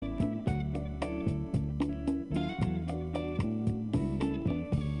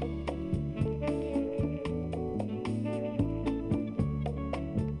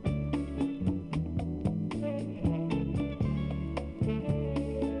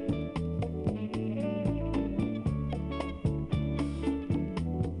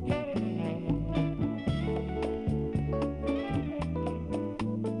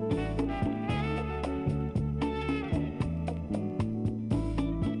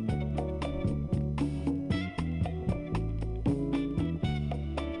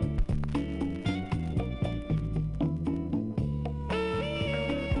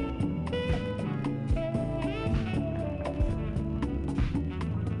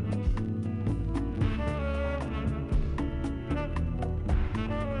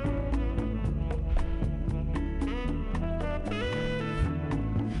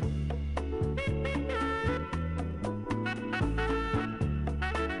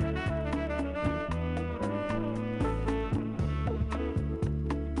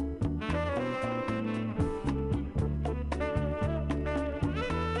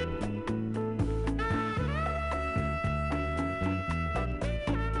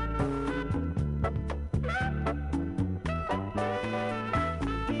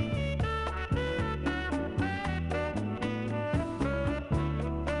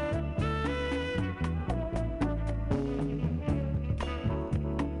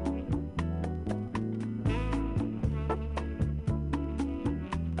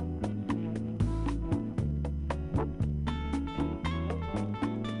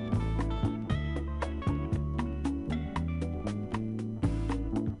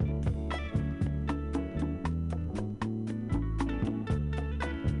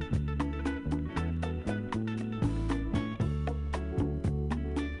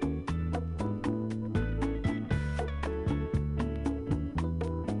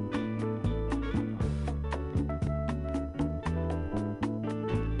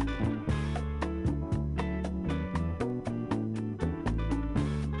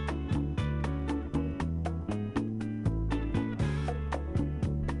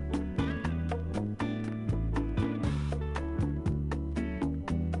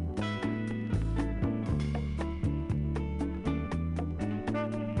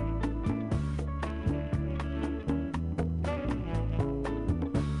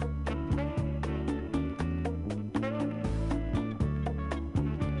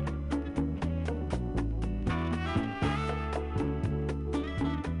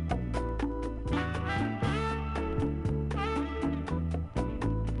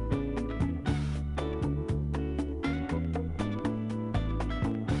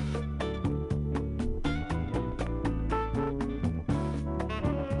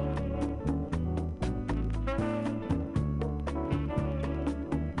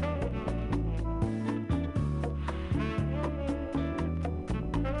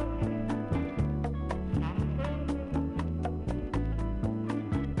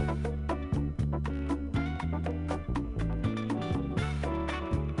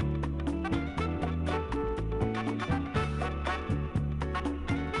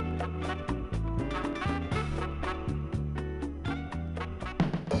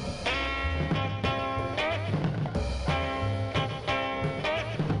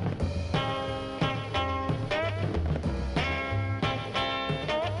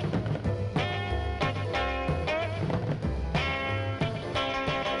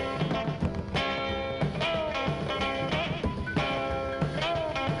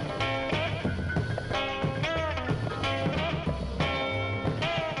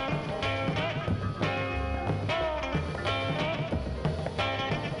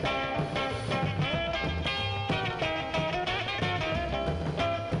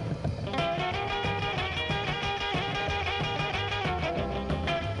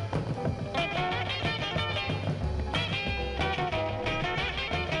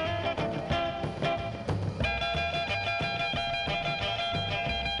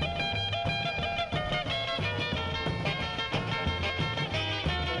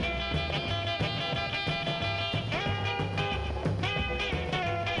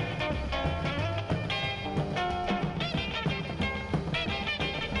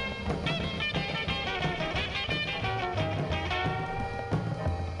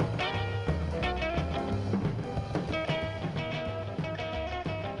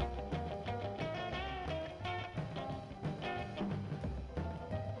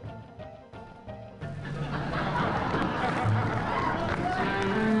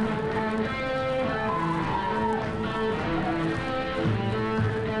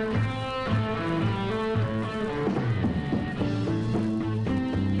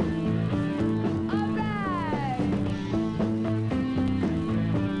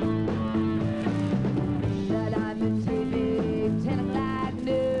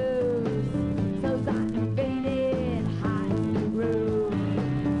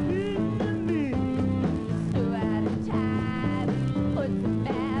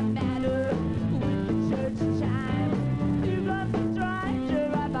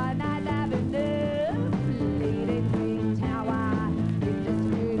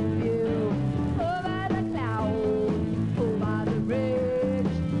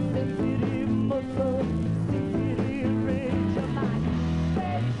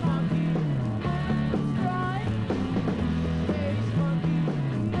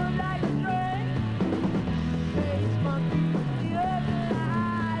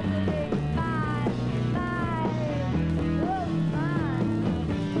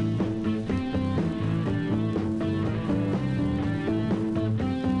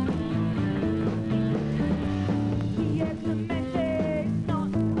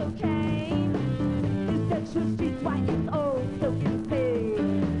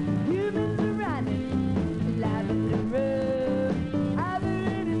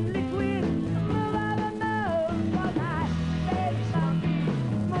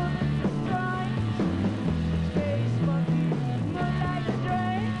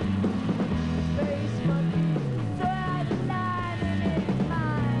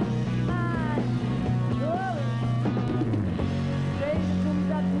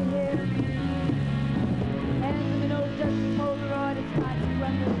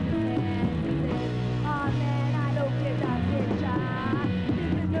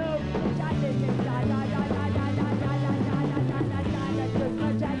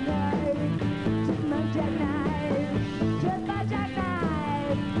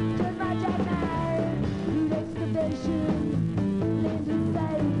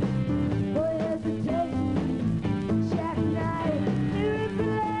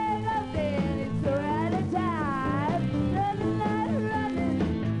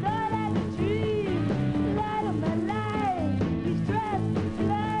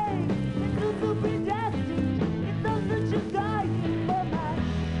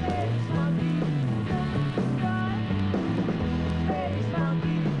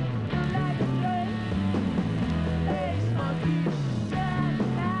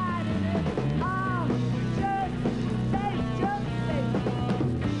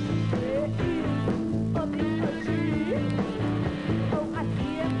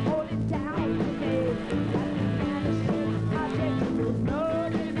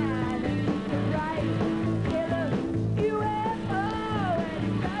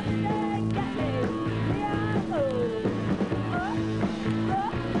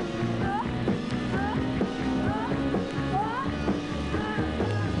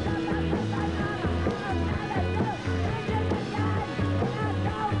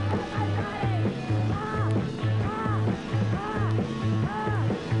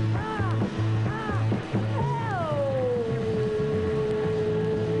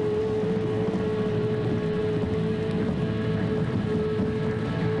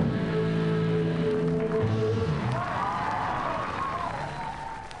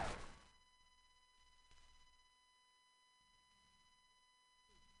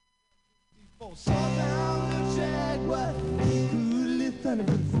Slow down, little jaguar, cool little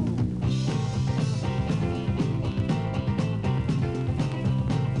thunderbird fool.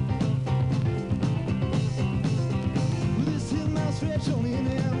 Well, this hill mountain stretch on the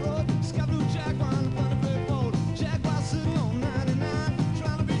Indiana road. Sky blue jaguar and thunderbird fold. Jaguar sitting on 99,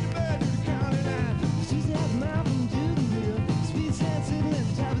 trying to beat the bird to the county line. She's at the mountain to the hill. Speed stand sitting at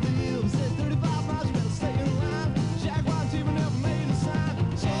the top of the hill. Said 35 miles, you better stay in line. Jaguar team never made a sign.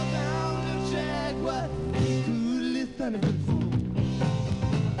 Slow down, little jaguar, cool little thunderbird fool.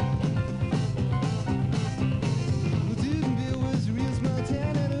 Well, Duganville was a real small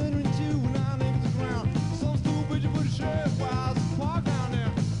town, and 102 when our name was ground. Some stool bridge for the sheriff while park down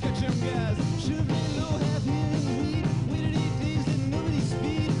there, catch them guys. Should've been low, half here in the weed. Waited 8 days, didn't know any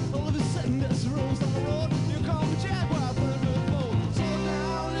speed. All of a sudden, dust rose on the road. You call me Jaguar, thunderbird fold. Slow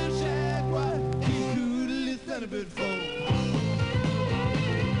down, little jaguar, keep cool, little thunderbird fold.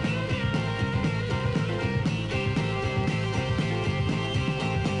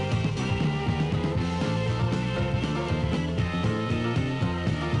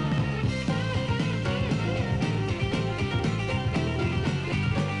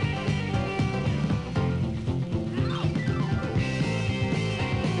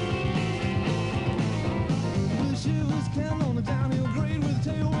 Counting on the downhill grade with a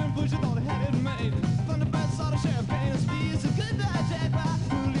tailwind push, I thought I had it made. Thunderbird saw the champagne and speed. Said goodbye, Jaguar,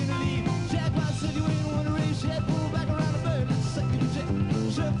 cool in the lead. Jaguar said you ain't won a race yet. Pull back around the bird, let's say you jet.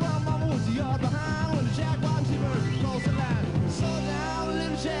 Chef found mama was a yard behind when the Jaguar and Timber crossed the line. Slow down,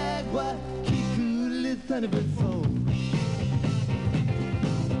 little Jaguar, keep cool, little Thunderbird fold.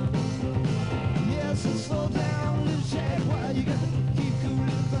 Yes, so slow down, little Jaguar, you gotta keep cool,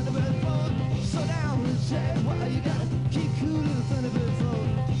 little Thunderbird fold. Slow down, little Jaguar, you gotta keep cool, little Thunderbird fold.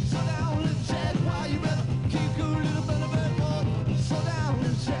 Slow down, little Jaguar, you better keep cool, little Thunderbird fold. Slow down,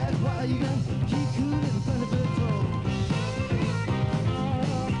 little Jaguar, you gotta keep cool, little Thunderbird fold.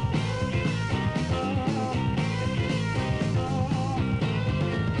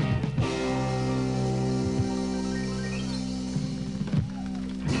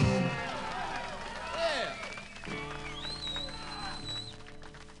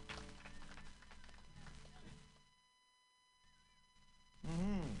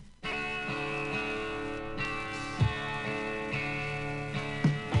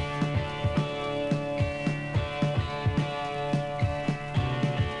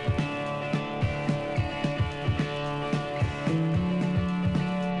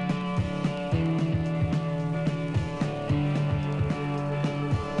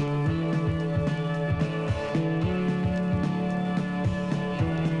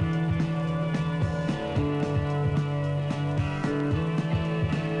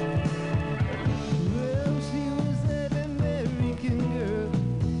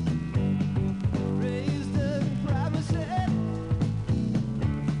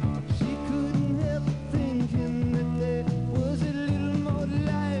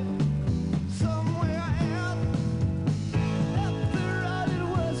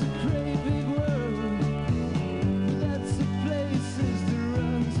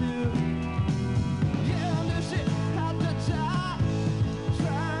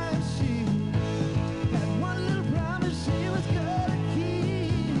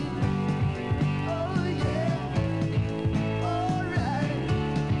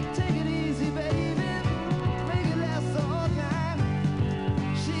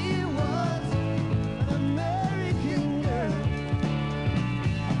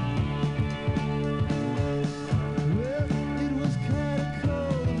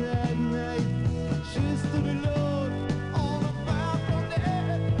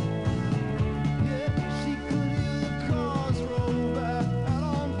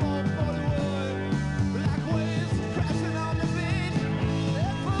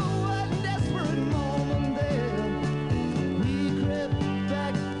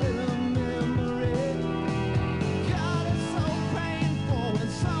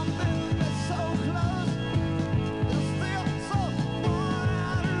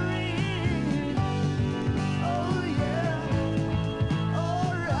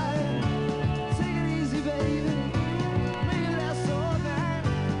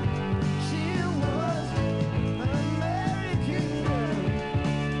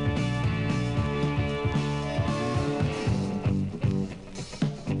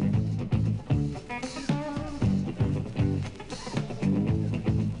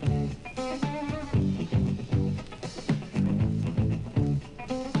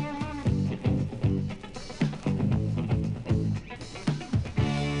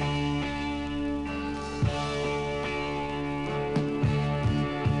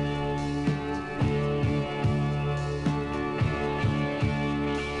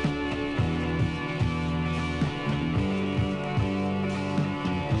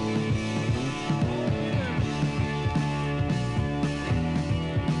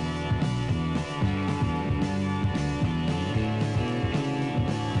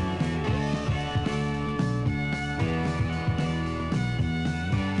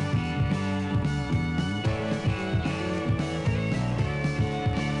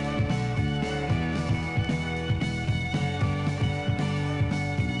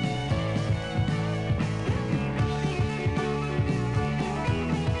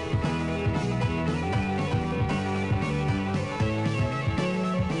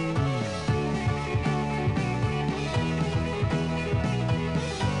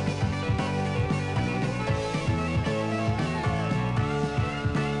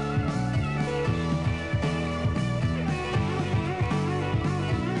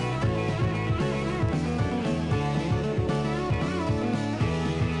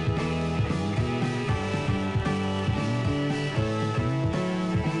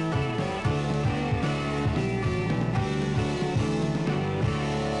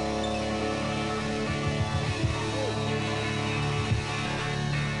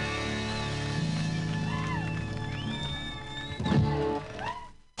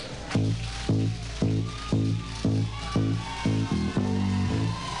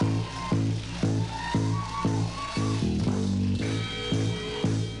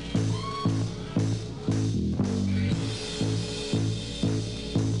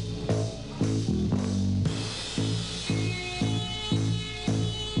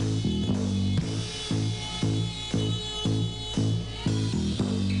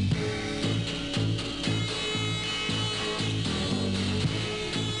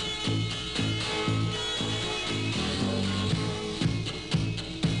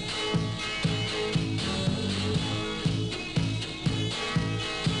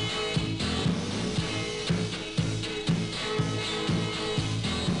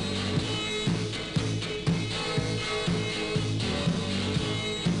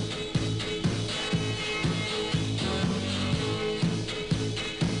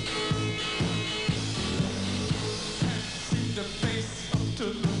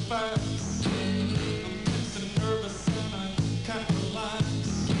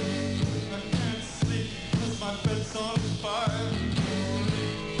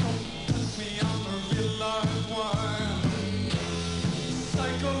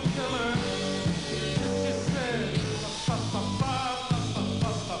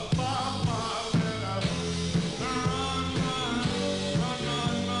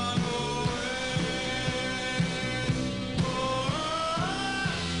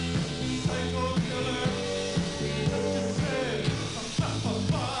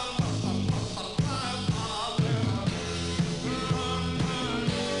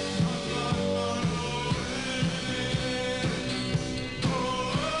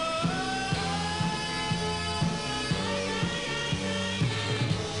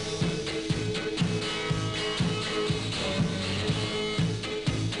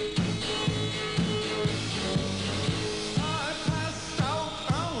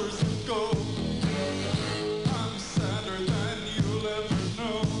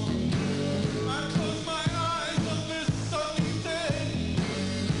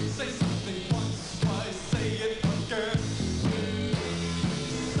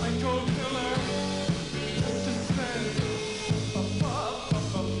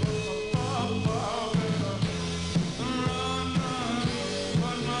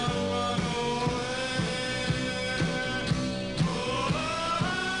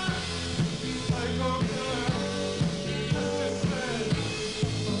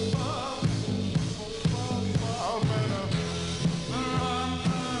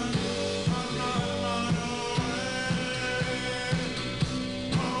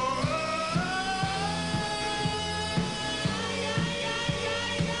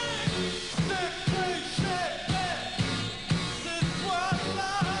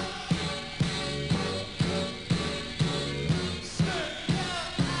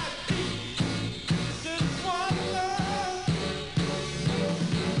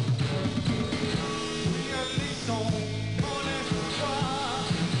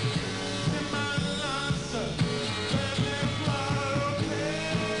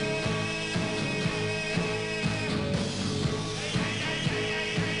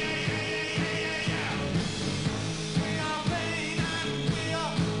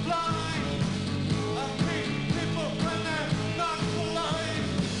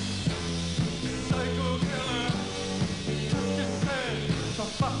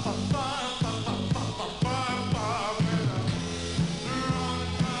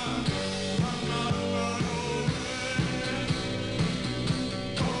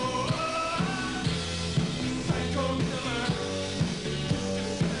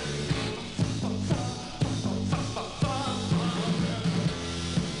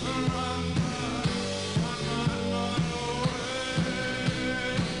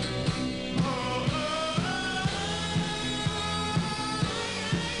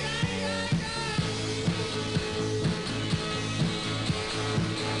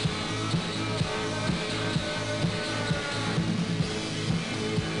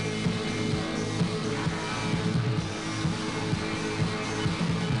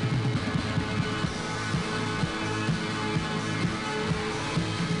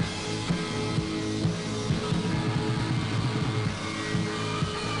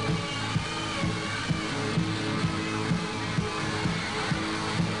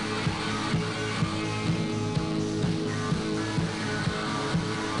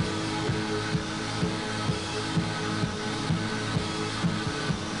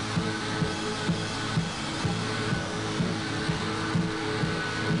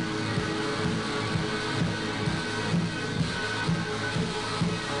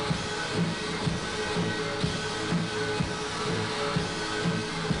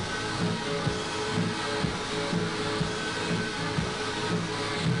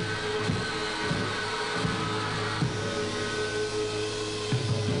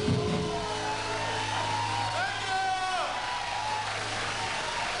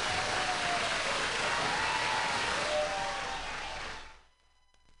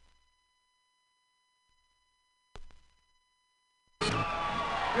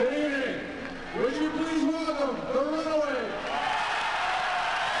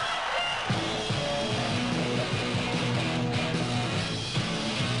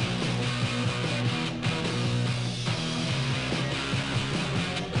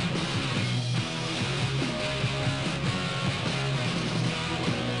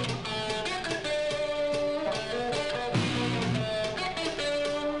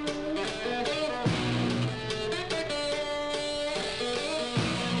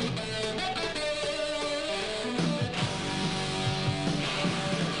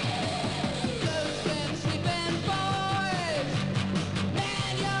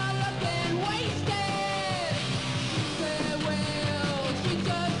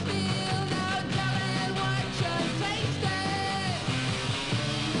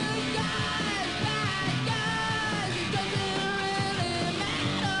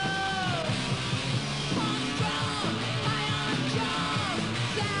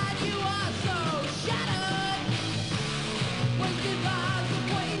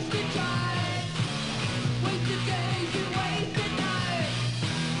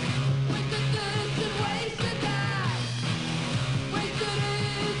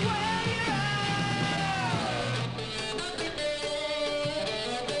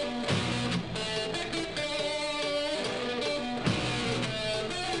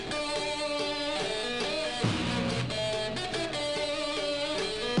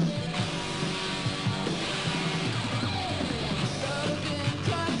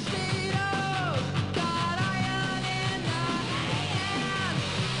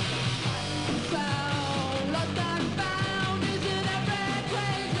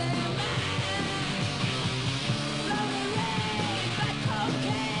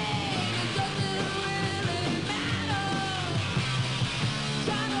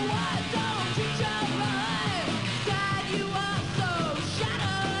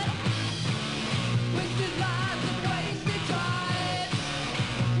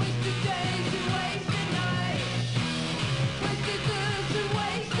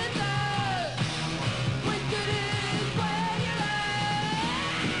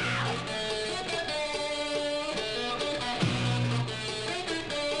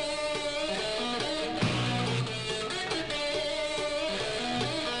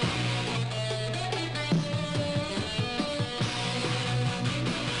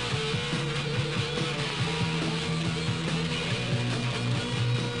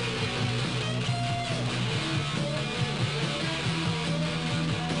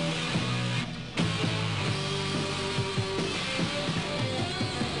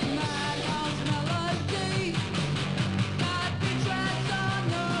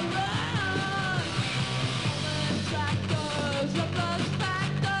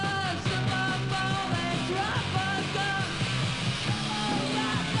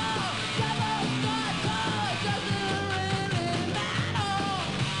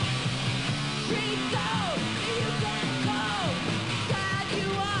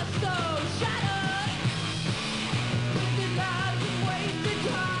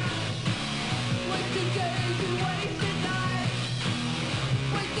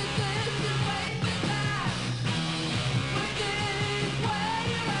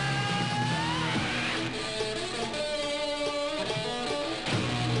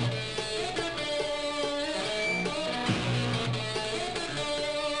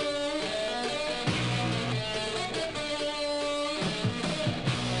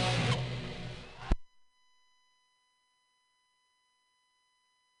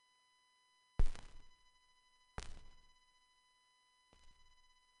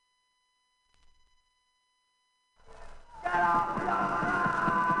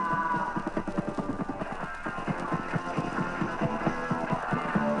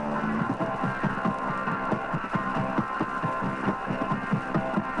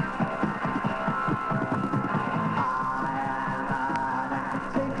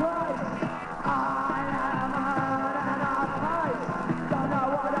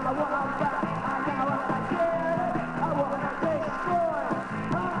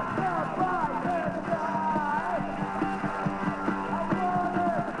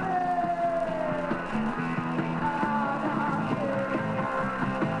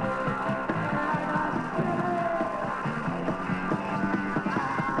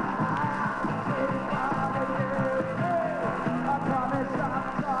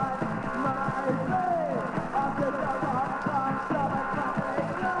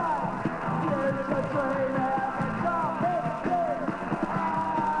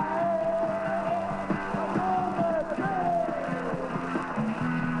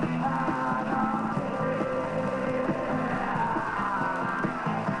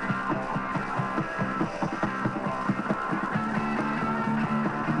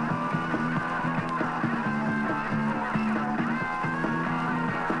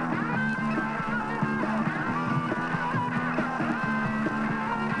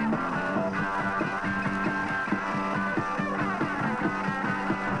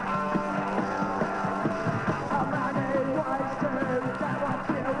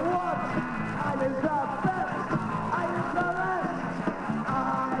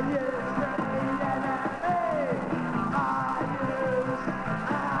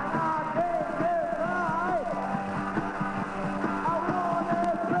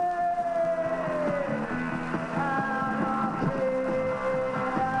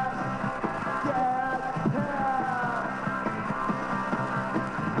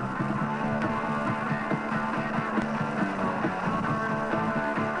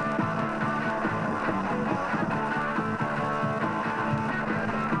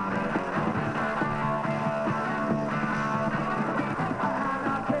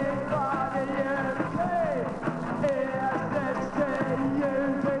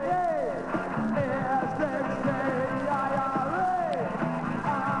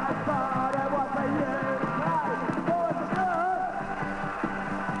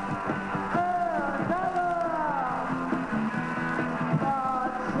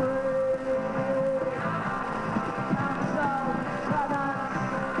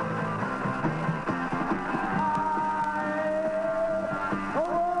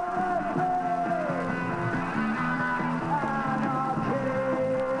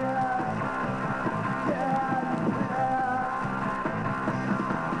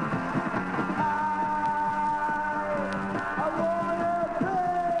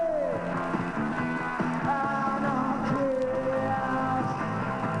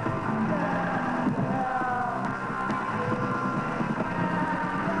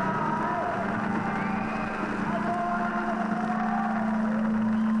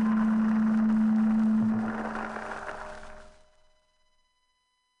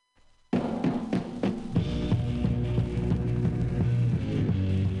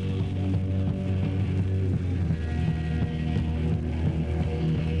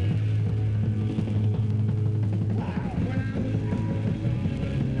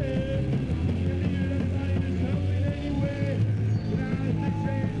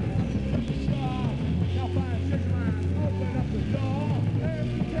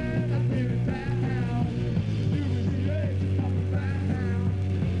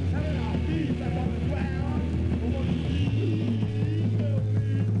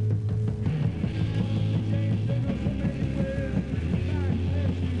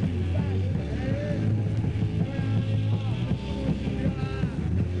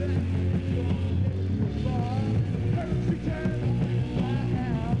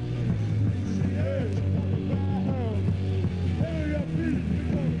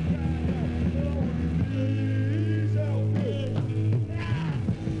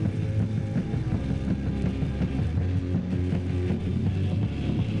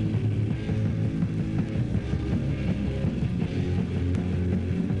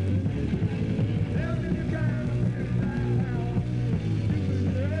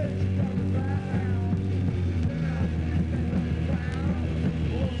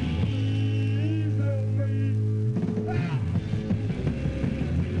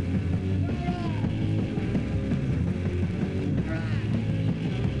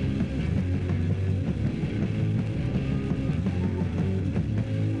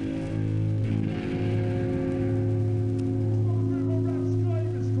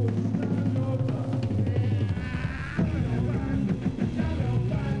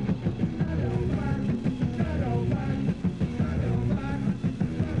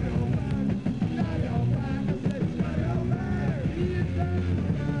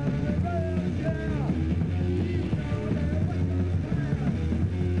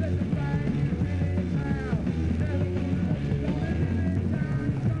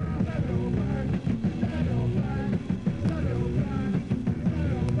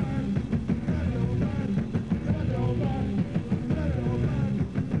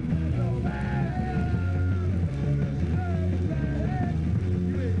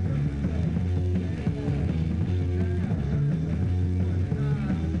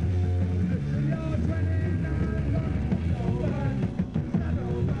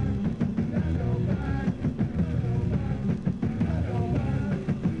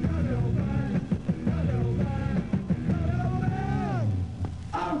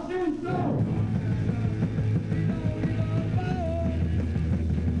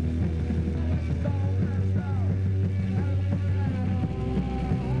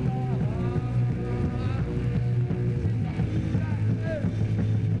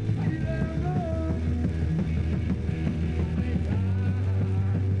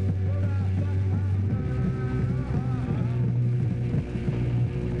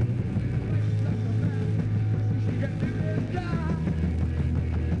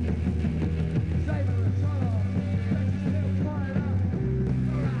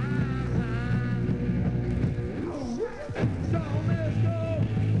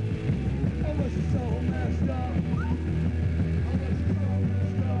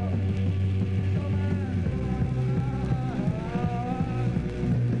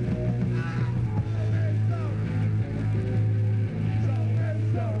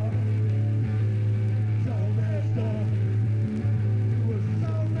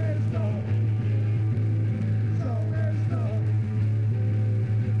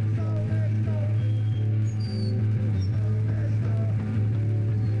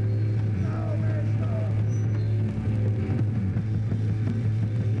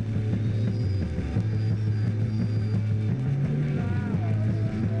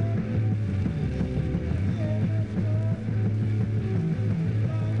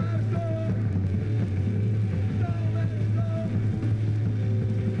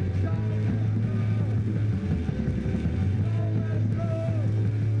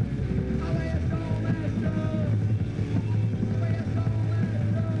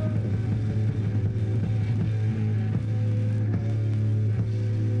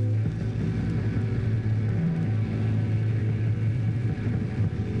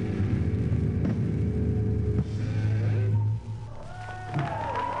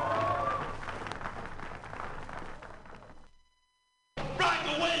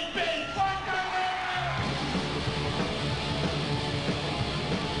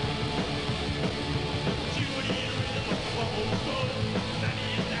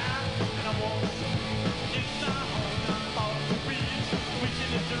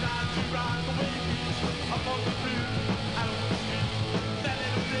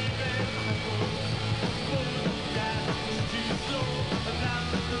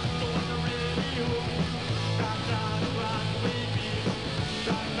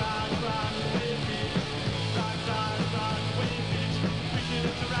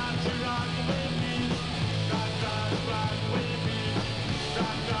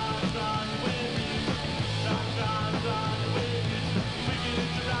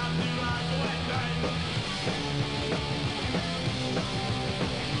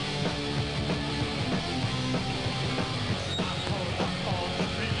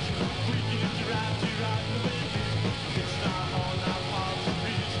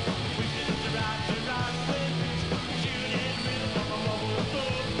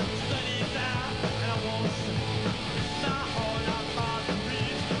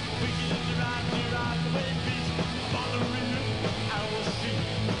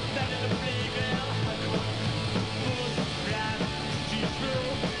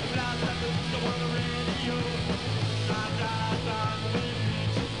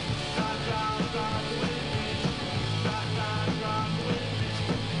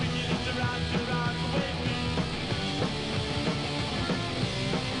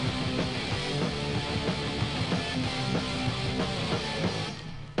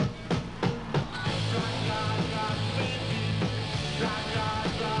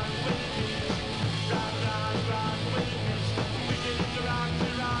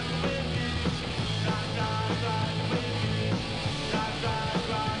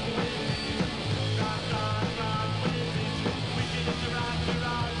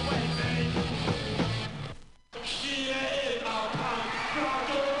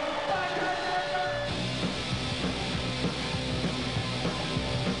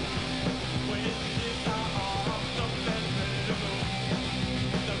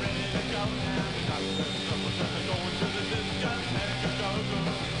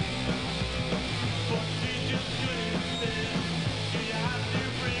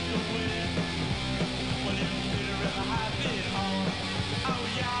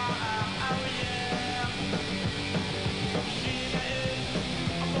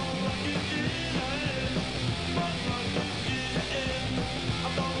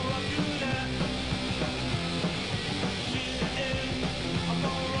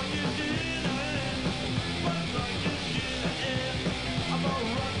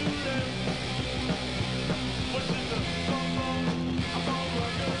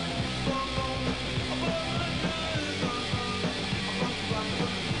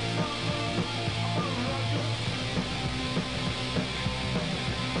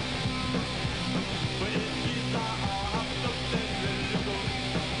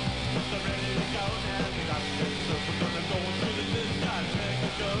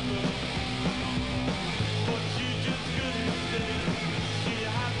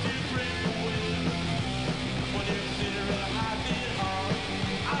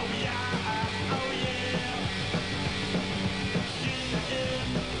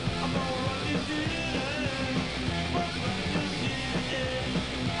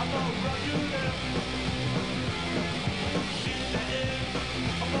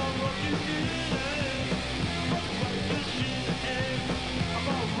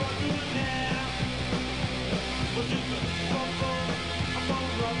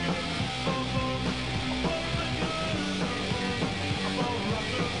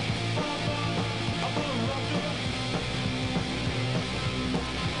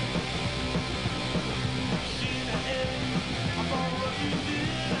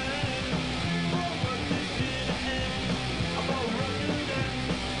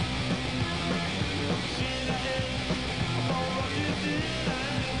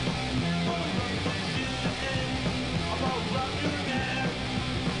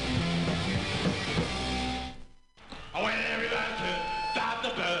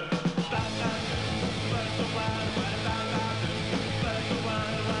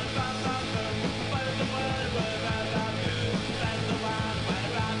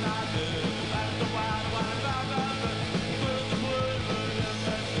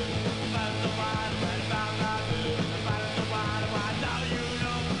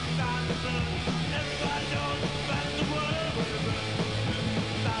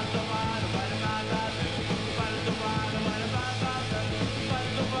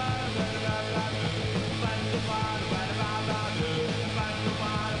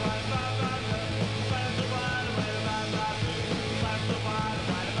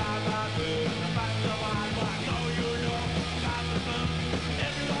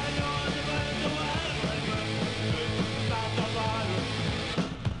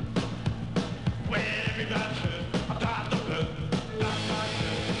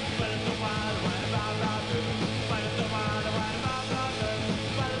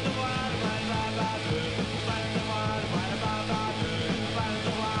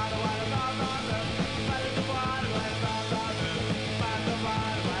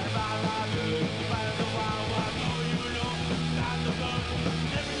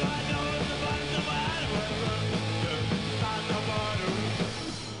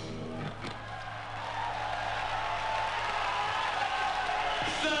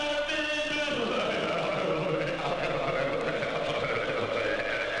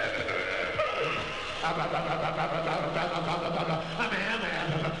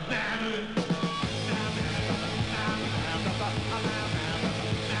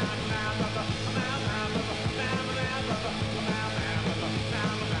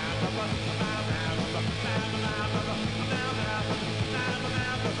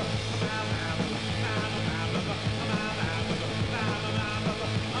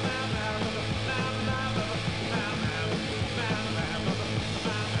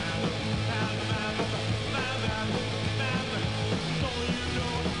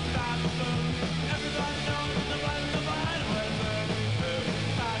 Stop the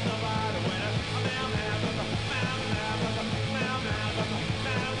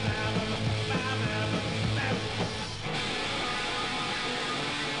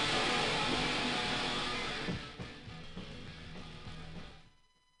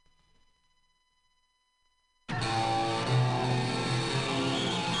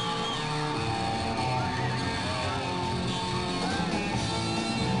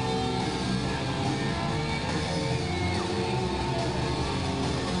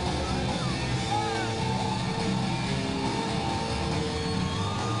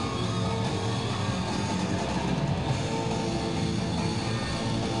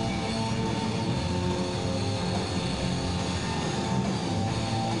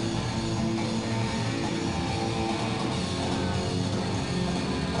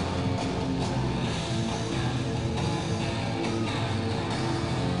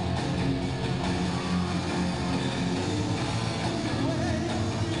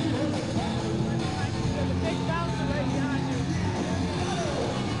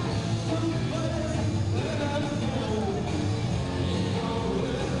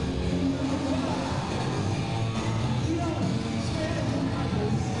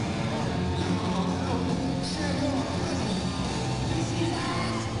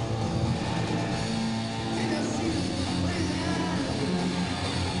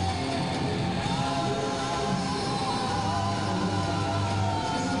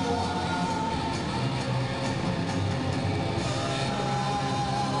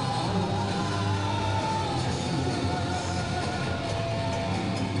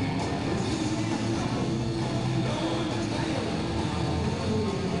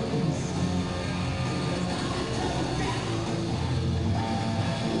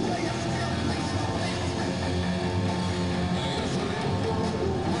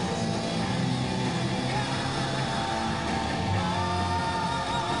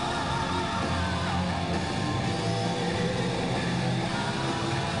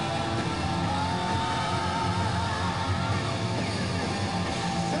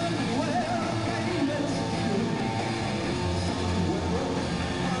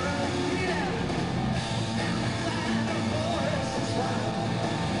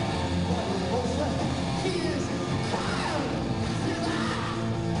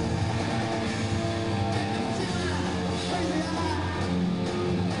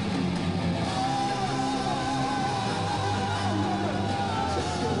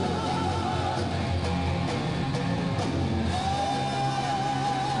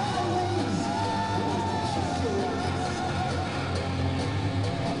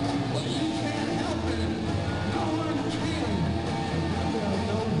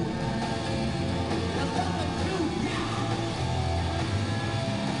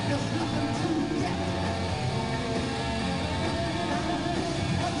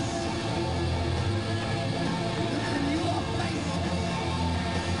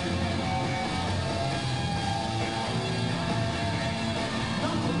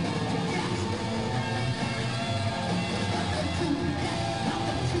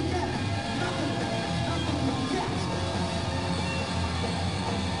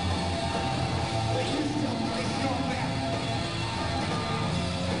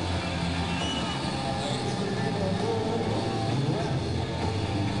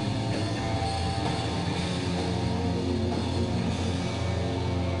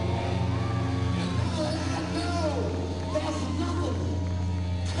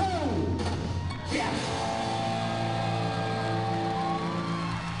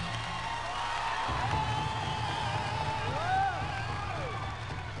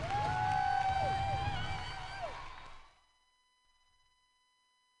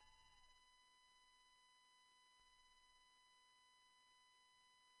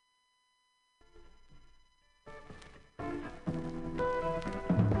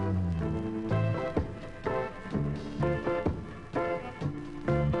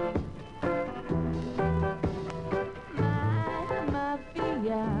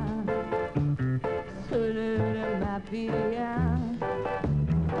mafia.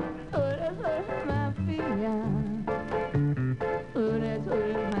 Oh, that's what mafia. Oh, that's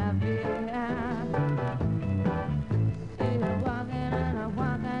what mafia. She's walking and I'm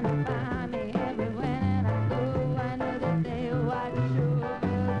walking by me everywhere that I go. I know that they watch the show,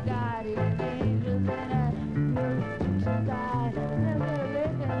 Bill guardian angels and a restrictions die.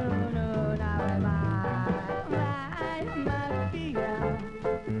 No, now am I mafia.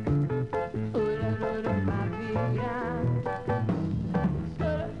 Oh, that's what mafia.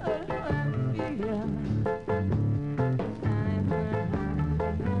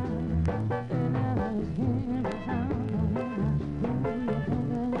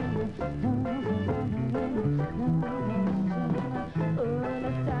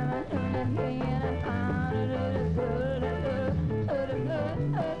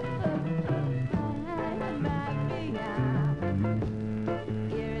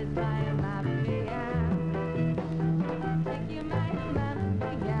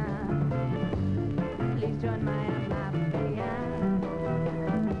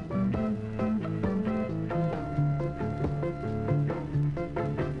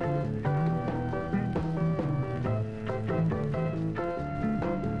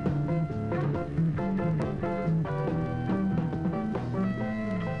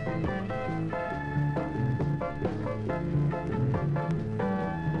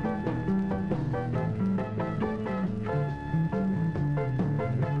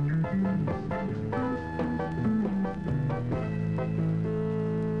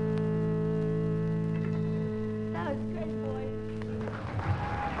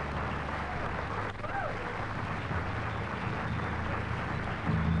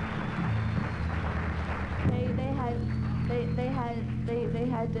 They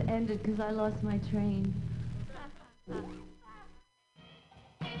had to end it because I lost my train.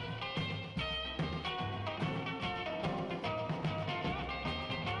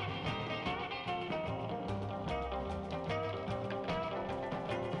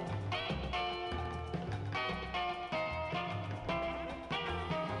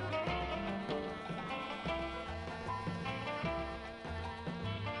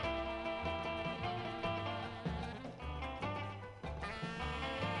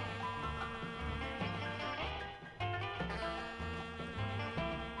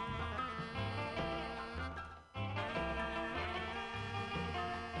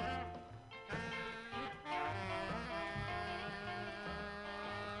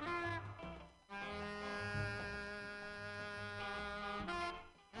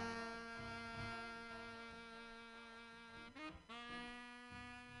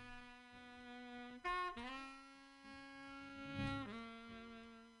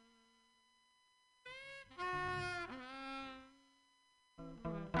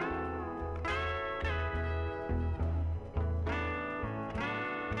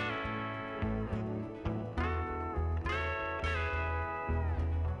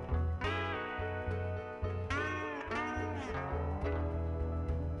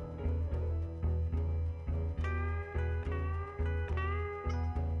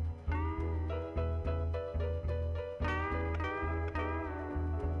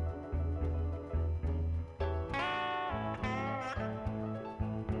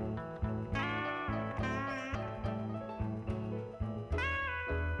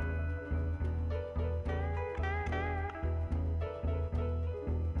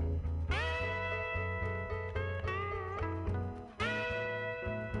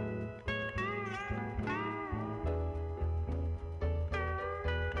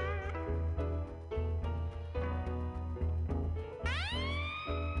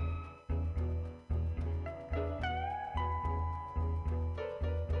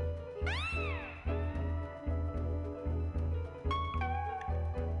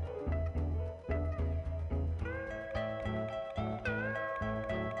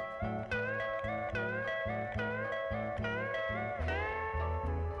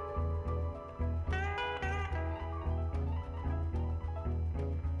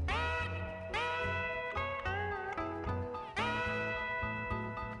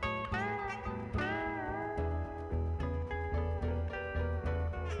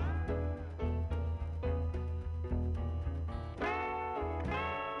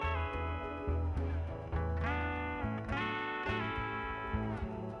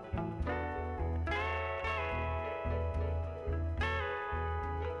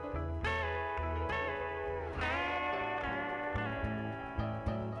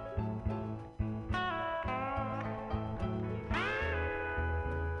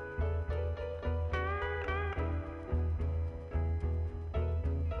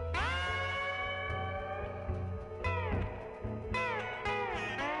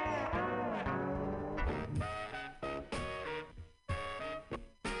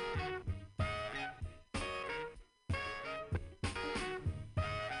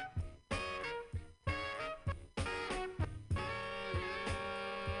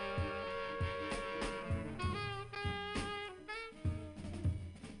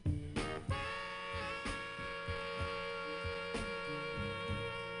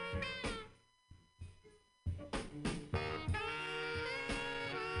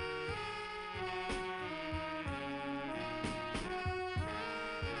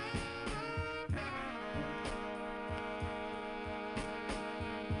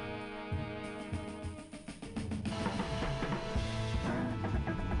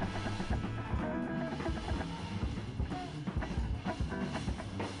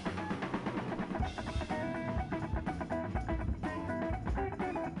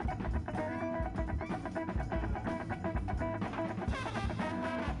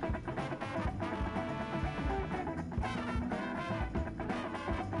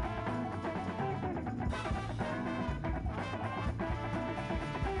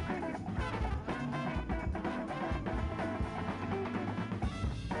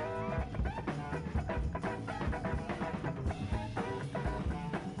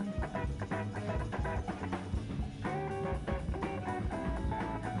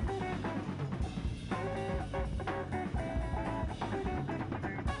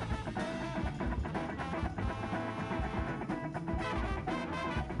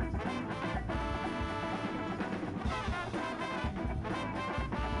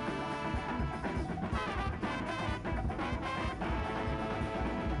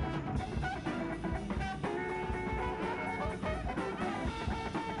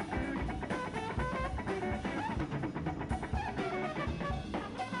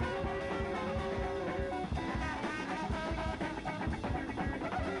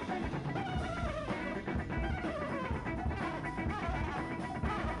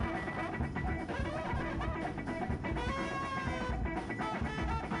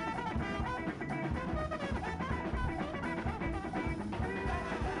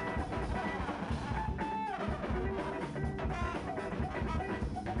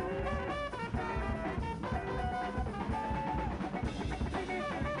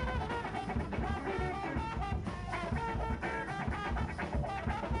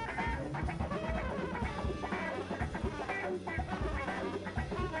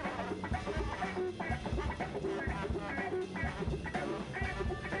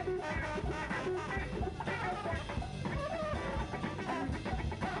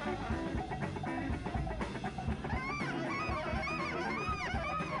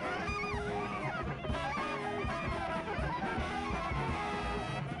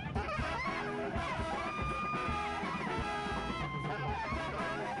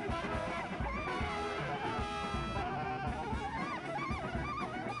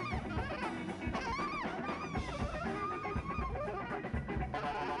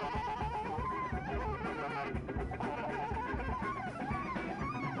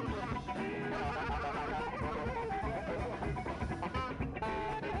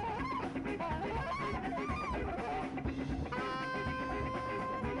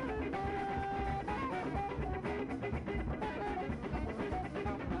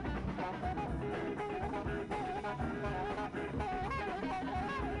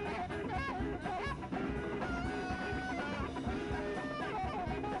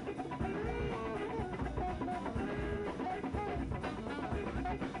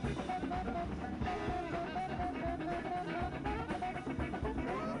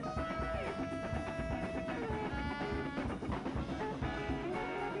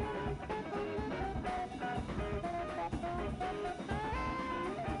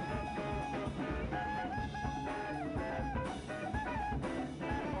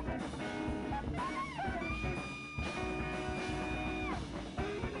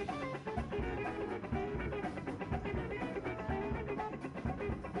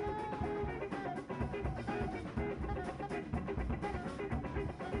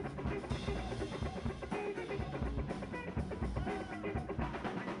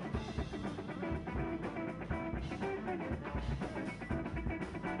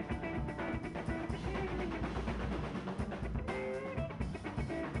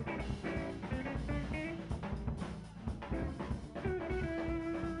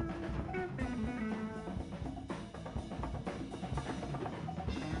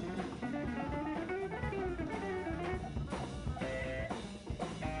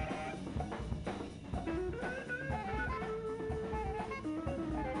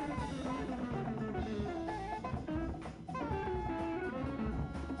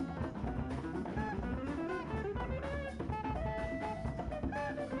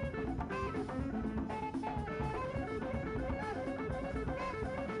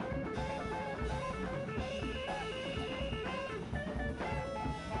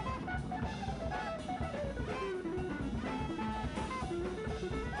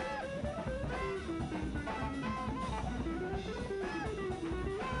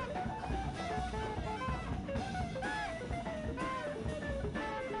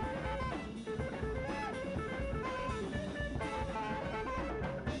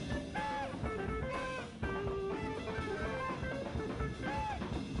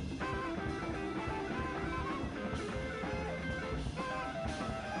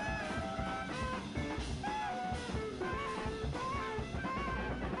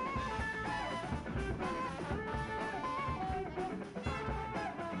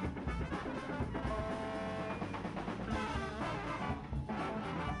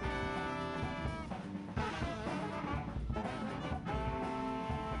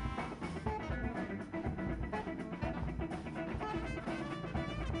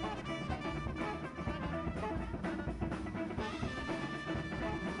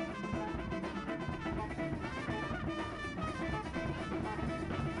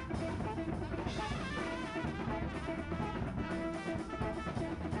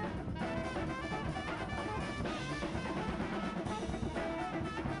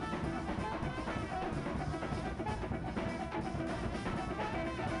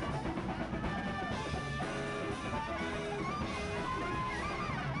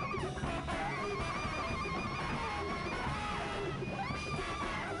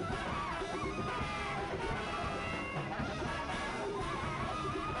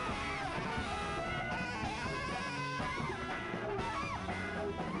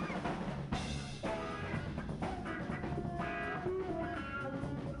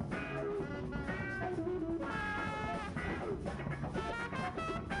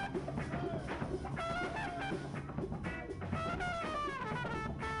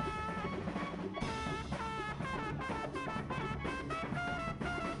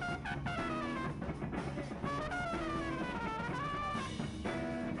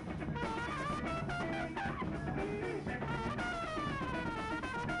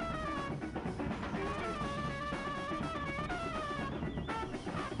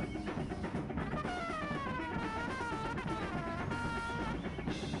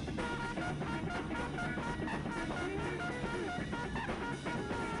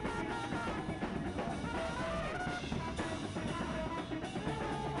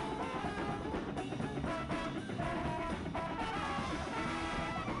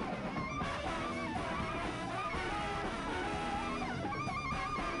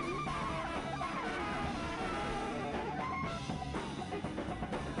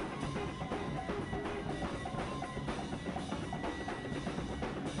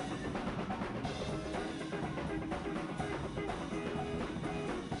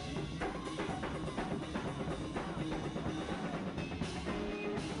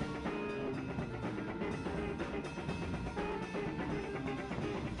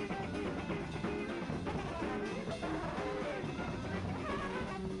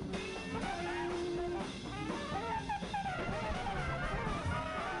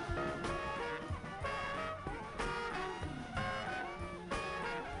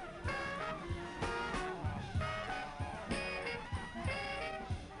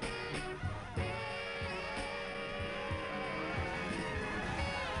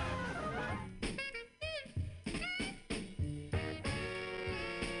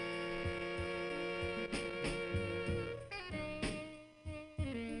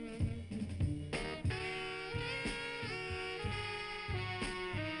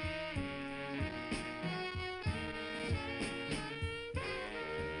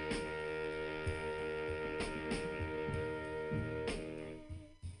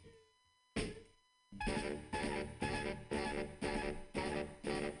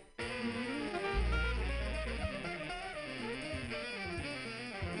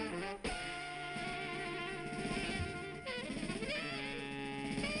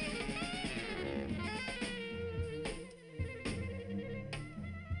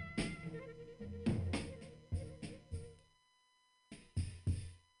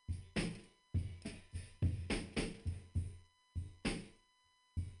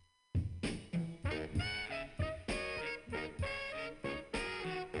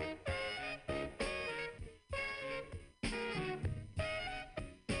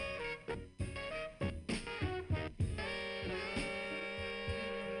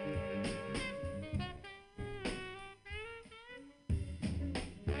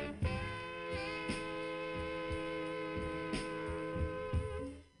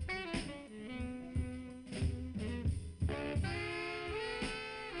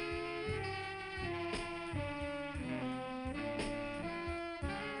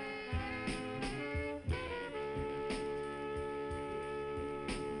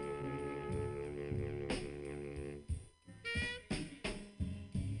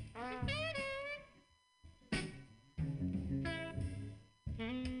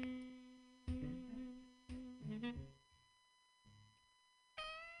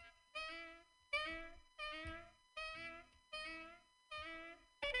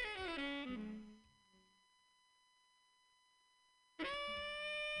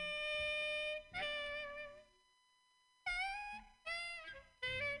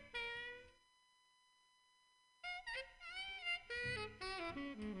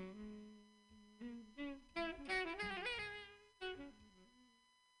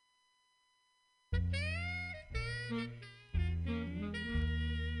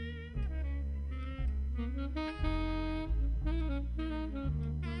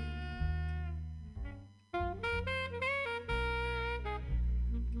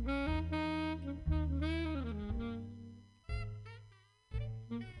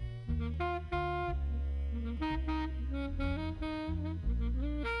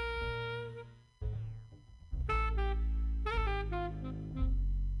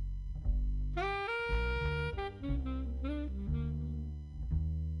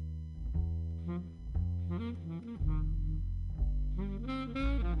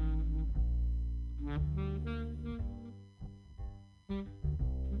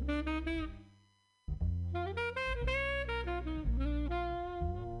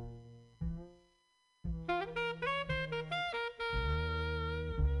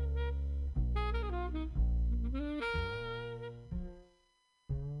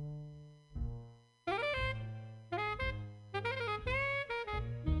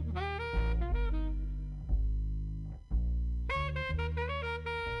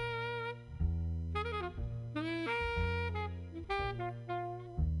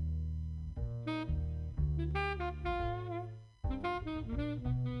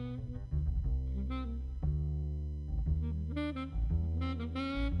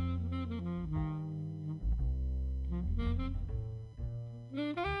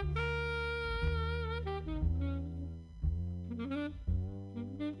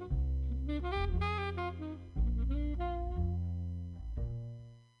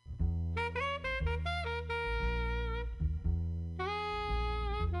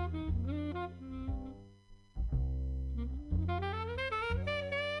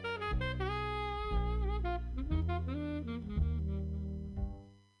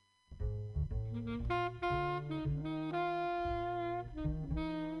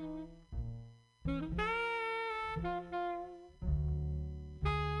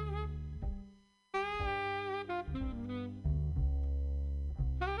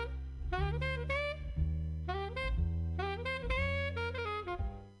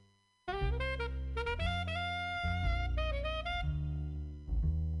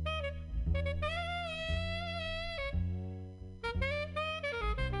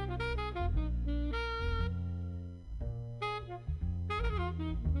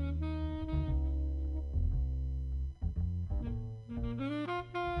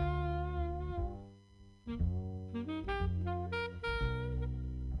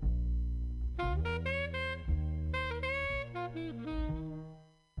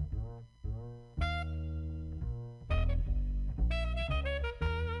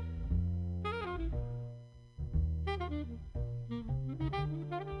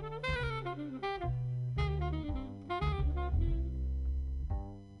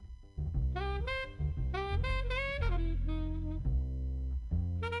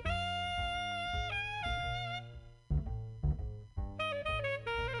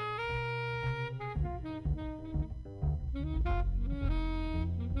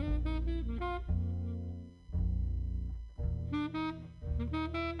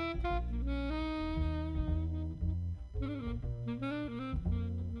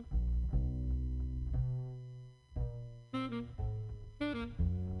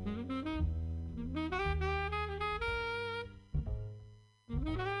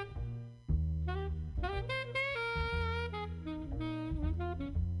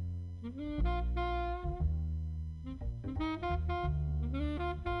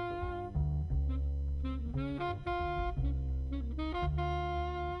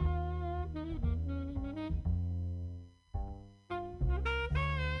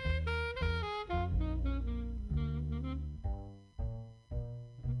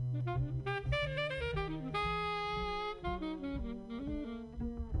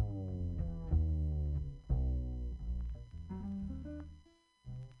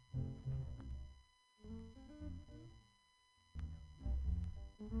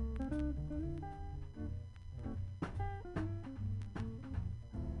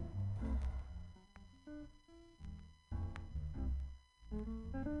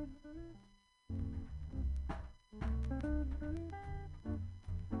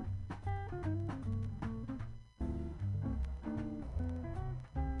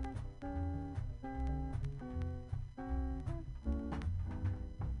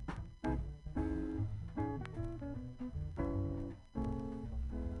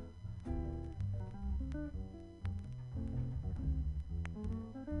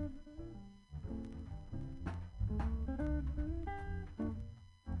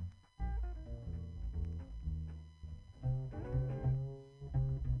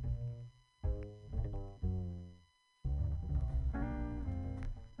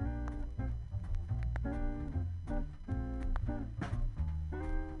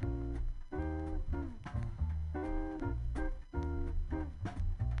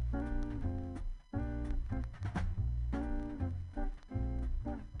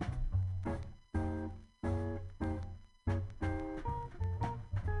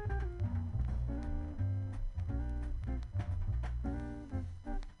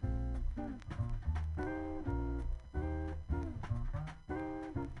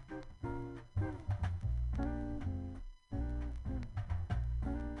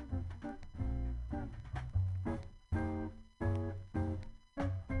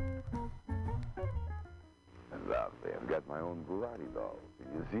 my own Goularte doll. Can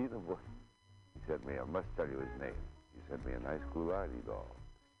you see the boy? He sent me, I must tell you his name. He sent me a nice Goularte doll.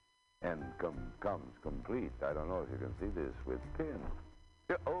 And comes complete. I don't know if you can see this with pins.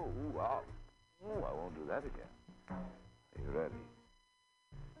 Yeah, oh, wow. Oh, I won't do that again. Are you ready?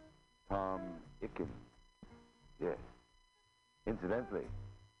 Tom Icken. Yes. Incidentally,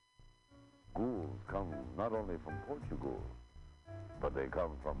 ghouls come not only from Portugal, but they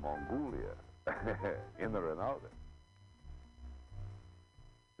come from Mongolia, inner and outer.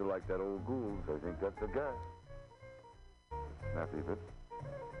 You like that old ghouls? I think that's a guess. Snappy bit.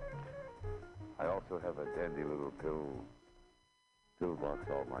 I also have a dandy little pill box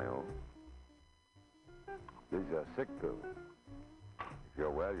all my own. These are sick pills. If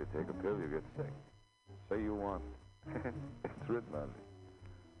you're well, you take a pill, you get sick. Say you want. It's written on it.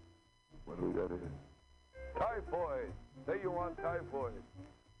 What do we got here? Typhoid. Say you want typhoid.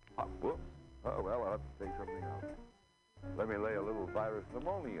 Whoops. Oh, well, I'll have to take something else. Let me lay a little virus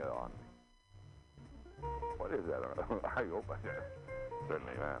pneumonia on me. What is that? I hope I can.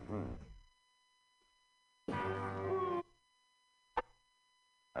 Certainly, man.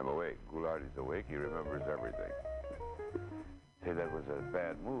 I'm awake. Goularte's awake. He remembers everything. Say, that was a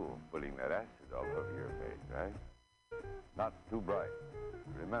bad move, putting that acid all over your face, right? Not too bright.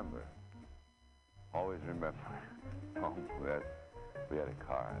 Remember. Always remember. Oh, we had a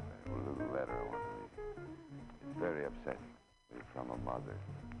card, a little letter I want to read. It's very upsetting. It's from a mother.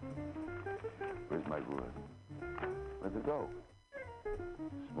 Where's my Goularte? Where'd it go?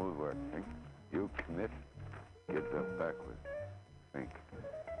 Smooth work, think. You knit. Get them backwards. Think.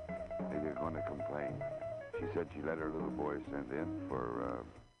 Maybe you're going to complain. She said she let her little boy send in for,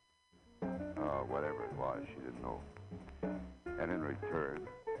 whatever it was. She didn't know. And in return,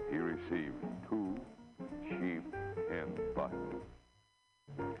 he received 2 cheap tin buttons.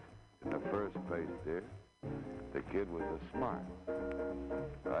 In the first place, dear, the kid was a smart,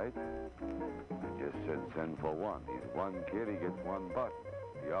 right? He just said send for 1. He's 1 kid, he gets 1 button.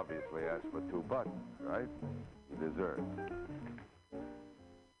 He obviously asked for 2 buttons, right? He deserves.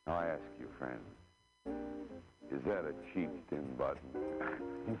 Now I ask you, friend, is that a cheap tin button?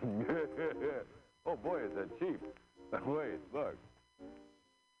 Oh boy, is that cheap. Wait, look.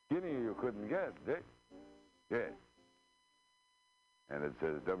 Skinny you couldn't get, Dick. Yes. And it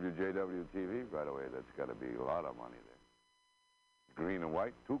says WJW-TV. Right away, that's got to be a lot of money there. Green and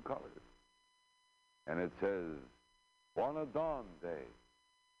white, 2 colors. And it says, Wanna Dawn Day.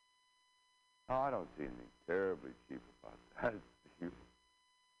 Oh, I don't see anything terribly cheap about that.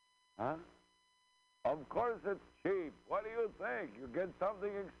 Huh? Of course it's cheap. What do you think? You get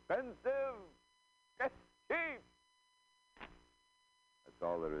something expensive? It's cheap. That's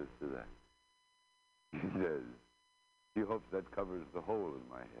all there is to that. He says, he hopes that covers the hole in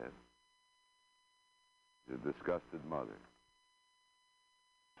my head. The disgusted mother.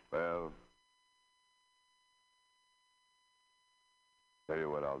 Well, tell you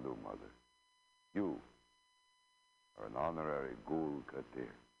what I'll do, Mother. You are an honorary ghoul katir.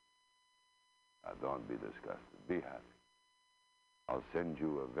 Now, don't be disgusted. Be happy. I'll send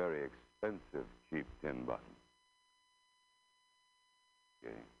you a very expensive, cheap tin button.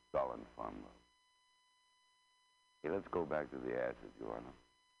 Okay, dull and fun, love. Okay, let's go back to the acid,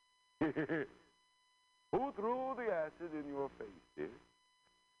 Joanna. Who threw the acid in your face, dear?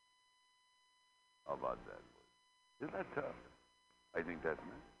 How about that? Isn't that tough? I think that's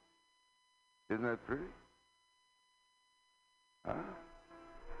nice. Isn't that pretty? Huh?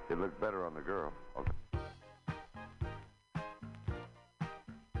 It looked better on the girl. Okay.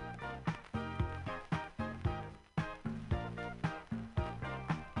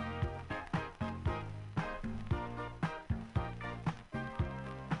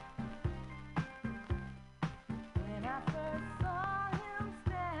 When I first saw him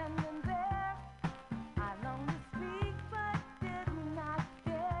standing there, I longed to speak but did not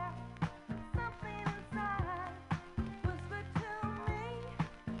dare. Something inside whispered to me,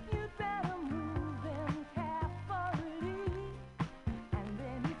 you'd better move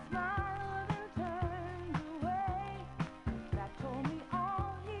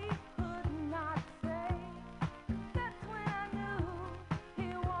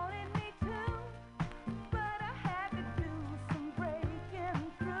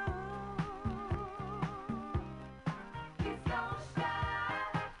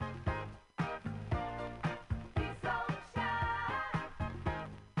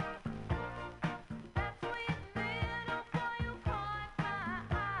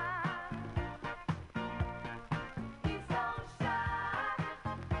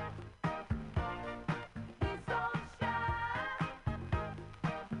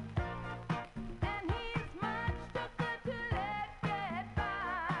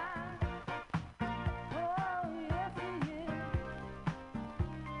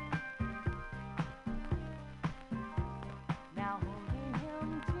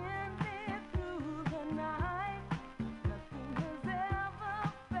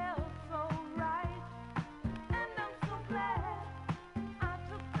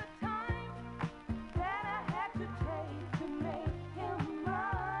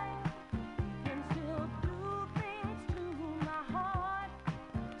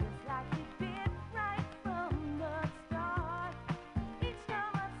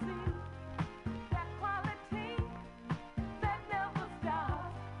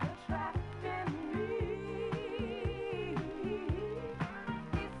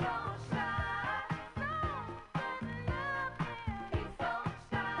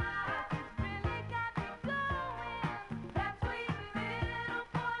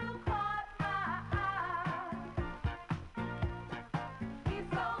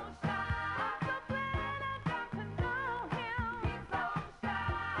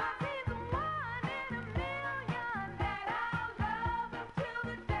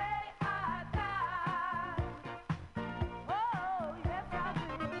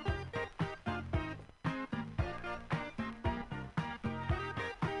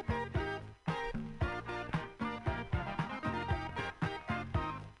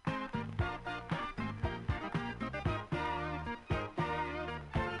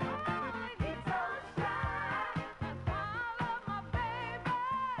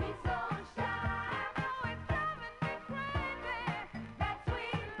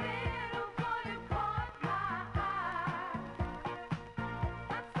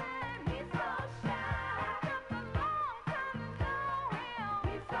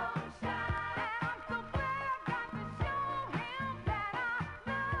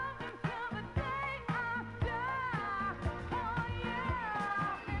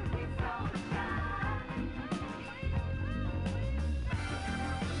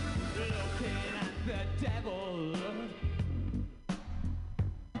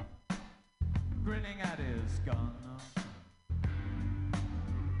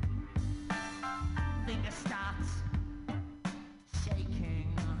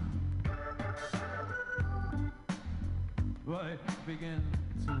I begin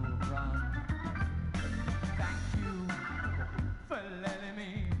to run. Thank you for letting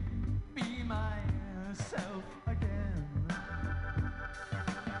me be myself again.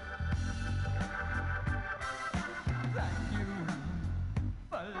 Thank you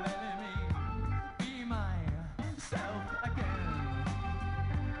for letting me be myself again.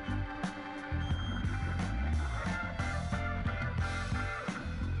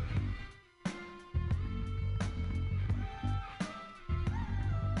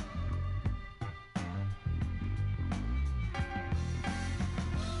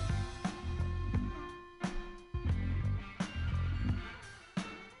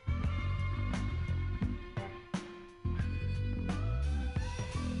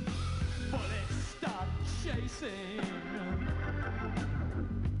 Bullets start chasing.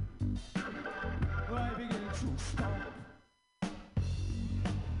 I begin to stop.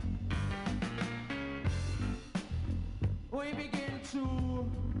 We begin to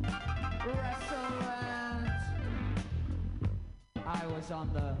wrestle and I was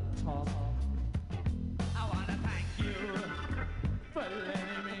on the top. I wanna thank you for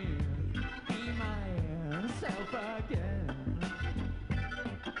letting me be myself again.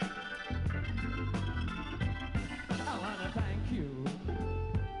 I wanna thank you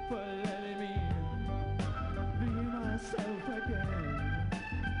for letting me be myself again.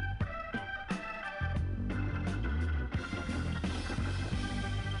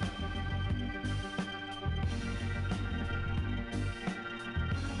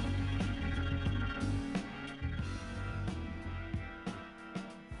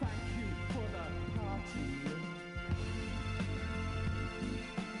 Thank you for the party.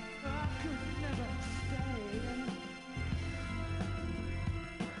 I could never stay.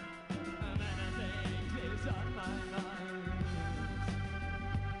 Many things is on my mind.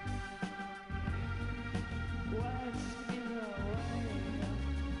 What's in the way?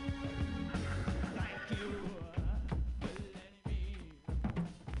 Thank you for letting me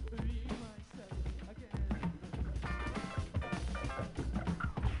be myself again.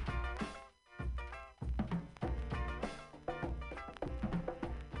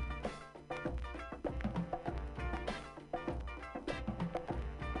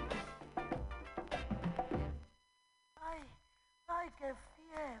 Ay, qué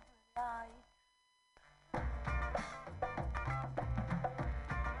fiebre, ay.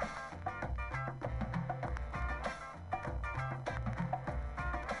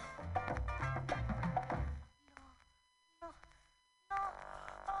 No, no,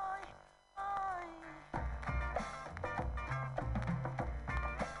 ay, ay.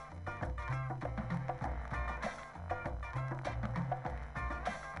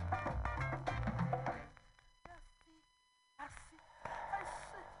 Así, así,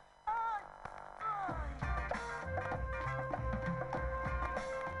 así.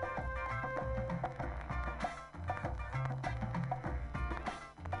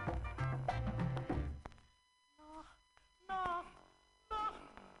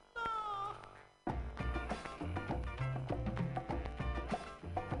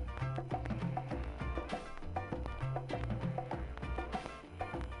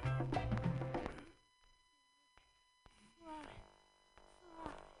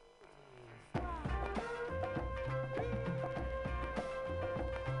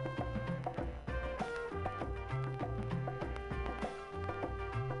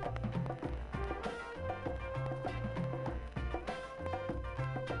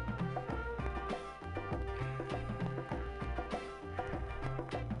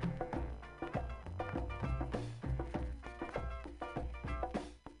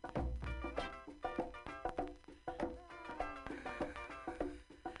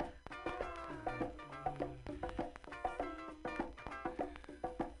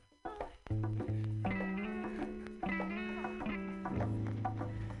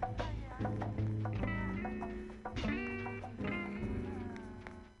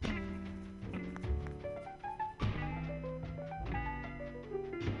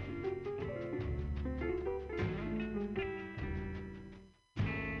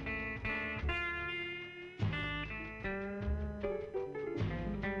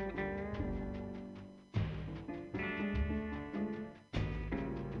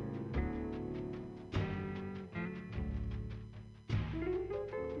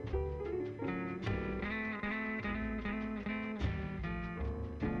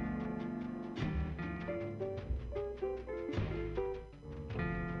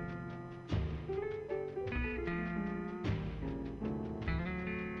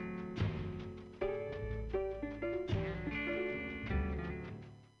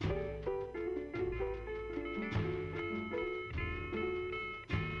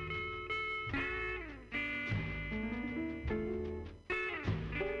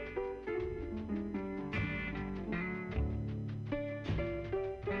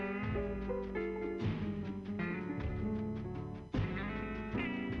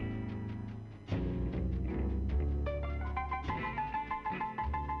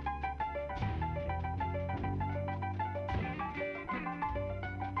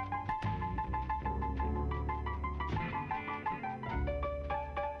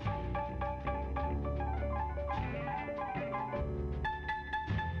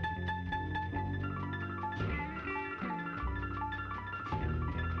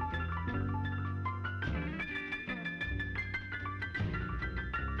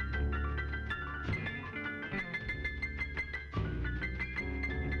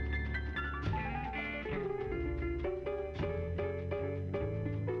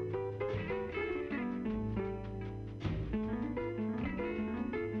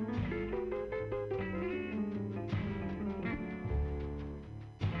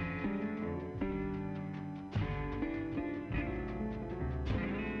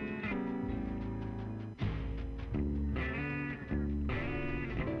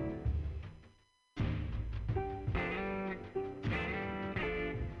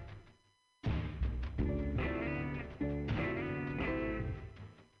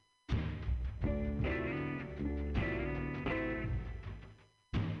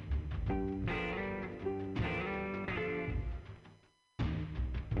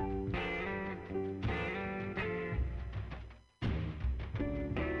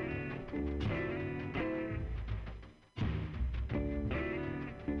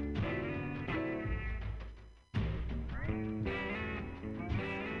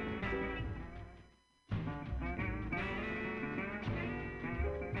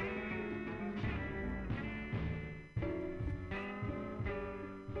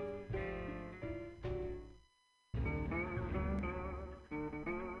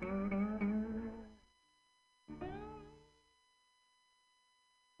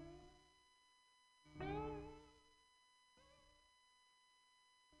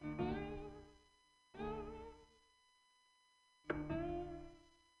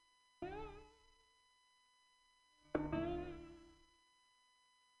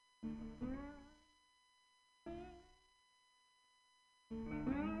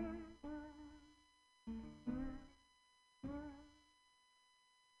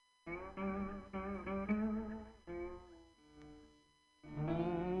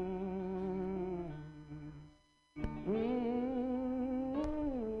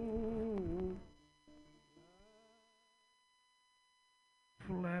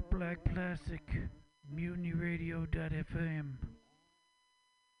 classic MutinyRadio.fm.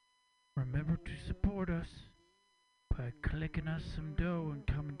 Remember to support us by clicking us some dough and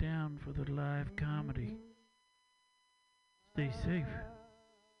coming down for the live comedy. Stay safe.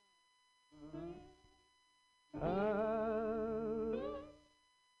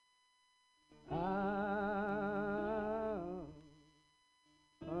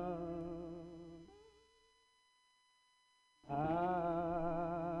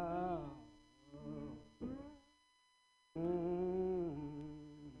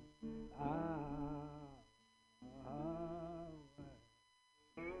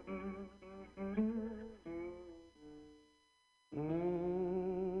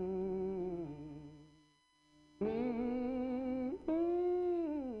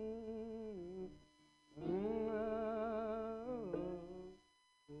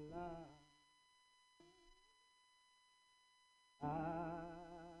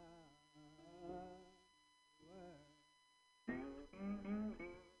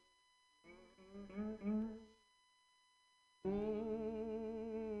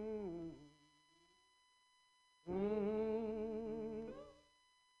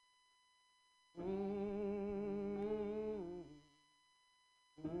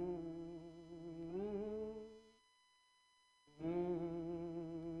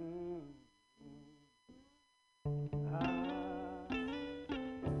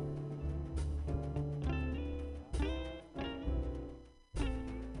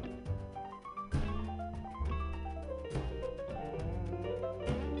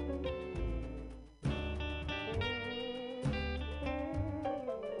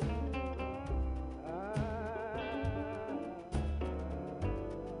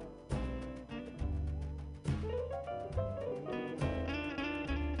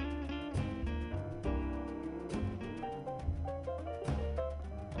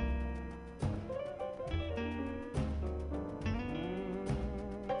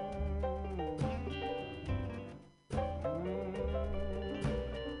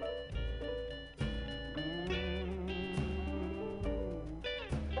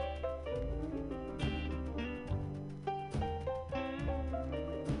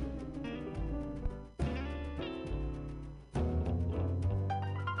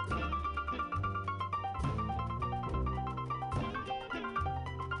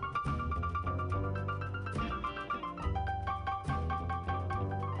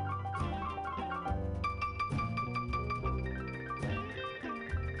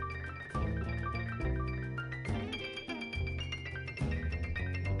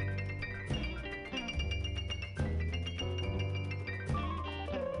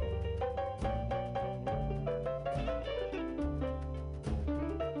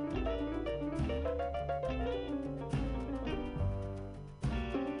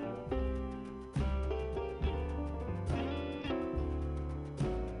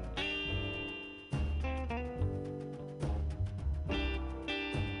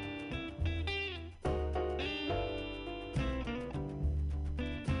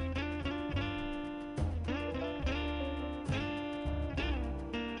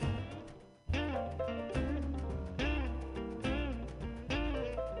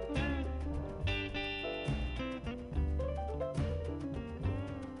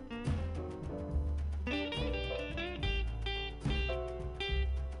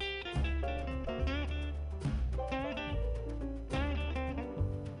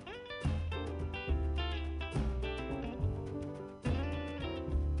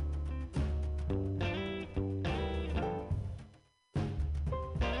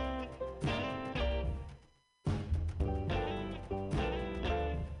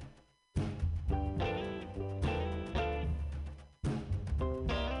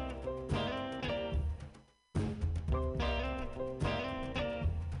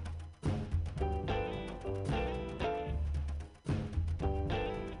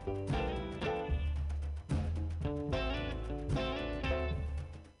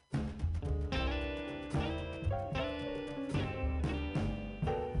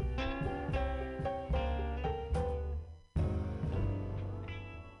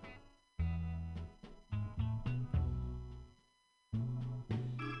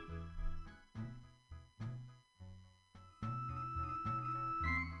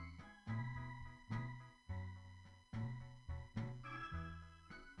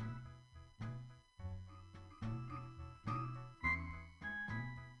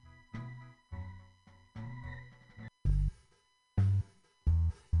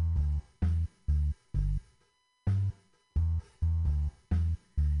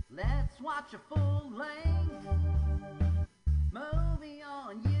 Let's watch a full-length movie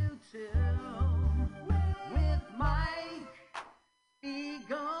on YouTube.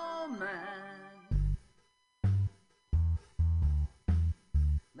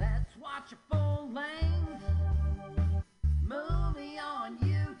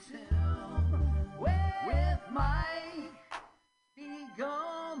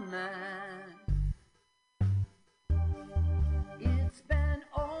 man. It's been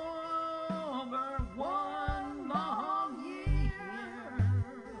over 1 long year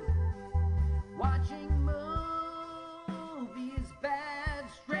watching movies bad,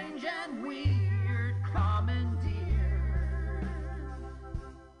 strange, and weird, commandeered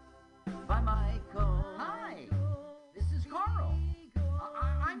by Michael. Hi, this is Carl.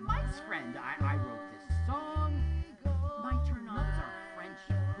 I'm Mike's friend. I wrote this song. My turn-ons are French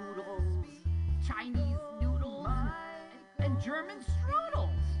poodles, Chinese noodles, and German strudels.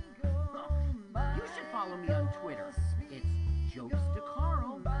 You should follow me on Twitter. It's Jokes to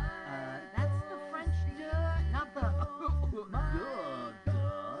Carl. That's the French duh, not the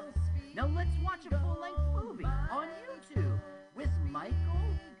duh. Now let's watch a full-length movie on YouTube with Michael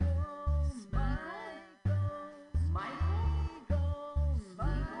Spiegel.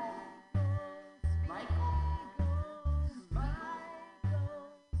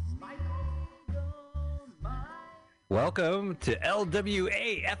 Welcome to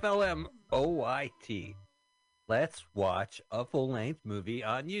LWAFLM OYT. Let's watch a full-length movie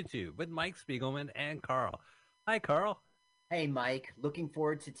on YouTube with Mike Spiegelman and Carl. Hi, Carl. Hey, Mike. Looking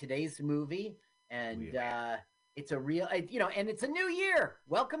forward to today's movie, and it's a real, and it's a new year.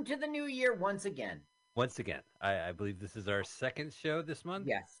 Welcome to the new year once again. Once again, I believe this is our second show this month.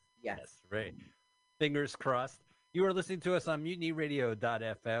 Yes. Right. Fingers crossed. You are listening to us on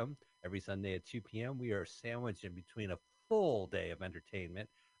MutinyRadio.fm. Every Sunday at 2 p.m., we are sandwiched in between a full day of entertainment.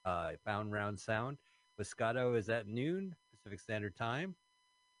 Found Round Sound. Moscato is at noon, Pacific Standard Time.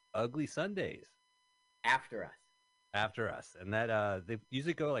 Ugly Sundays. After us. And that they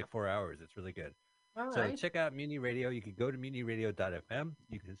usually go like 4 hours. It's really good. All So right. check out Mutiny Radio. You can go to MutinyRadio.fm.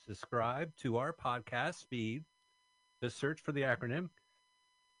 You can subscribe to our podcast feed. Just search for the acronym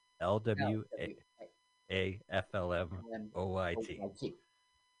LWAFLMOYT.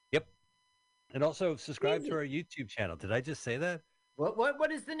 Yep. And also subscribe to our YouTube channel. Did I just say that?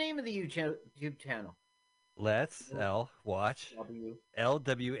 What is the name of the YouTube channel? Let's watch W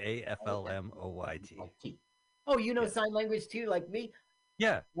LWAFLMOYT. Oh, you know sign language too, like me?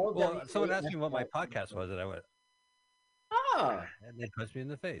 Yeah. Well, someone asked me what my podcast was, and I went, and they punched me in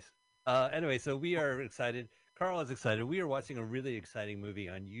the face. Anyway, so we are excited. Carl is excited. We are watching a really exciting movie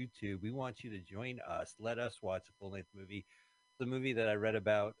on YouTube. We want you to join us. Let us watch a full-length movie. The movie that I read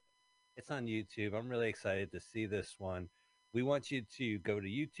about, it's on YouTube. I'm really excited to see this one. We want you to go to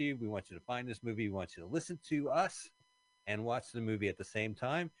YouTube. We want you to find this movie. We want you to listen to us and watch the movie at the same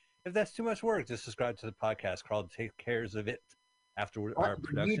time. If that's too much work, just subscribe to the podcast. Carl takes care of it after our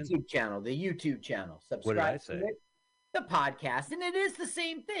production. The YouTube channel. Subscribe What did I say? to it. The podcast, and it is the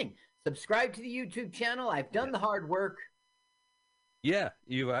same thing. Subscribe to the YouTube channel. I've done the hard work. Yeah,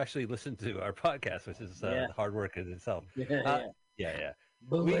 you actually listened to our podcast, which is hard work in itself. Yeah.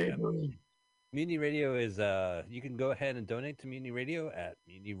 Mutiny Radio is, you can go ahead and donate to Mutiny Radio at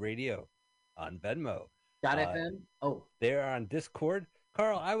Mutiny Radio on Venmo. .fm? They're on Discord.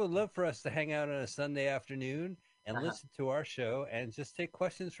 Carl, I would love for us to hang out on a Sunday afternoon and listen to our show and just take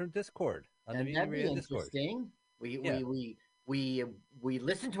questions from Discord on the Mutiny Radio Discord. Interesting. We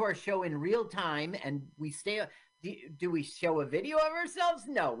listen to our show in real time, and we stay. Do we show a video of ourselves?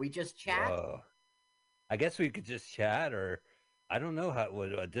 No, we just chat. Whoa. I guess we could just chat, or I don't know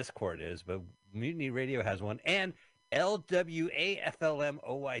what a Discord is, but Mutiny Radio has one, and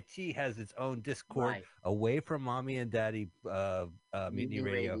LWAFLMOYT has its own Discord away from Mommy and Daddy Mutiny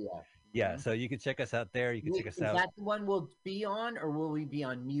Radio. Yeah, so you can check us out there. You can check us out. Is that the one we'll be on, or will we be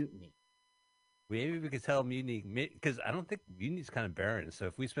on Mutiny? Maybe we could tell Mutiny, because I don't think Mutiny's kind of barren. So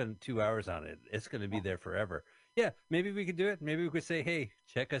if we spend 2 hours on it, it's going to be there forever. Yeah, maybe we could do it. Maybe we could say, hey,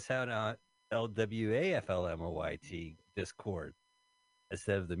 check us out on LWAFLMOYT Discord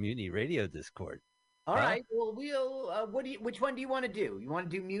instead of the Mutiny Radio Discord. All right. Well, which one do you want to do? You want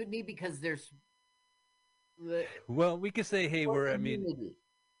to do Mutiny because there's. Well, we could say, hey, we're at Mutiny.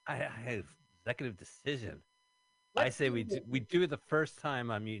 I have executive decision. I say we do it the first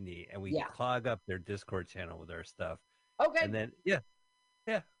time on Mutiny, and we clog up their Discord channel with our stuff. Okay. And then,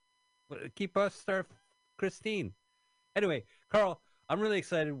 keep us star Christine. Anyway, Carl, I'm really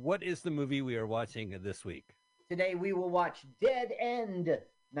excited. What is the movie we are watching this week? Today we will watch Dead End,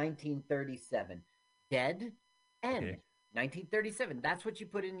 1937. Dead End, 1937. That's what you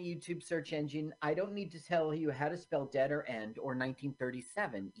put in the YouTube search engine. I don't need to tell you how to spell dead or end or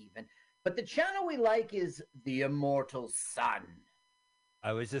 1937 even. But the channel we like is The Immortal Sun.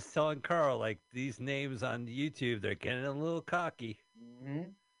 I was just telling Carl, like, these names on YouTube, they're getting a little cocky.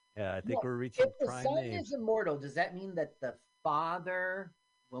 Mm-hmm. Yeah, I think we're reaching prime names. If the son is immortal, does that mean that the father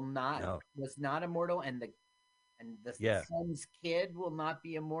was not immortal, and and the Yeah. son's kid will not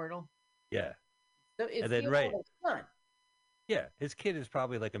be immortal. Yeah. So it's And then, the right. immortal son. Yeah. His kid is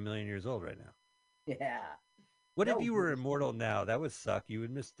probably like 1,000,000 years old right now. Yeah. What No, if you were immortal now? That would suck. You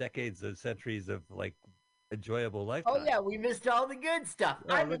would miss decades of centuries of like enjoyable lifetime. Oh yeah, we missed all the good stuff.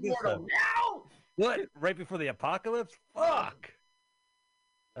 Oh, I'm the good immortal now. What? Right before the apocalypse? Fuck.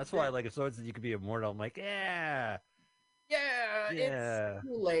 That's why, like, if someone said you could be immortal, I'm like, yeah. Yeah, Yeah. it's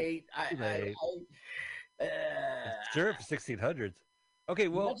too late. Too late. I Sure, for 1600s. Okay,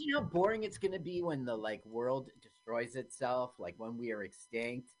 well, imagine how boring it's going to be when the like world destroys itself, like when we are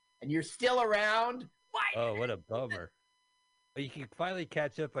extinct, and you're still around. Why? oh, what a bummer. But you can finally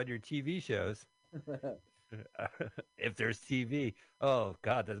catch up on your TV shows. If there's TV. Oh,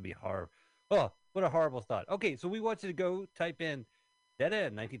 God, that'd be horrible. Oh, what a horrible thought. Okay, so we want you to go type in Dead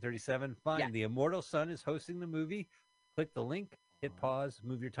End 1937. Find The Immortal Son is hosting the movie. Click the link, hit pause,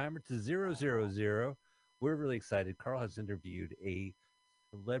 move your timer to 000. We're really excited. Carl has interviewed a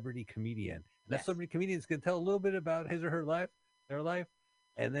celebrity comedian. And that celebrity comedian is going to tell a little bit about his or her life, their life.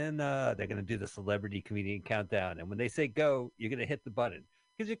 And then they're going to do the celebrity comedian countdown. And when they say go, you're going to hit the button.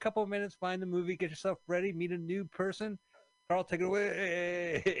 Gives you a couple of minutes, find the movie, get yourself ready, meet a new person. Carl, take it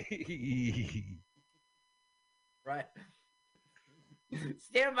away. Right.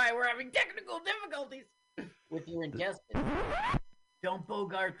 Stand by. We're having technical difficulties with your intestines. Don't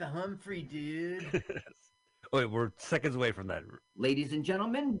bogart the Humphrey, dude. Wait, we're seconds away from that. Ladies and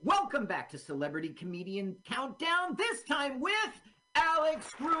gentlemen, welcome back to Celebrity Comedian Countdown. This time with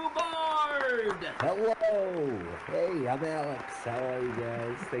Alex Grubard. Hello. Hey, I'm Alex. How are you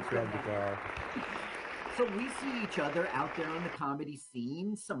guys? Thanks for having me, Carl. So we see each other out there on the comedy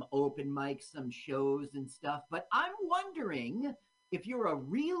scene, some open mics, some shows and stuff. But I'm wondering if you're a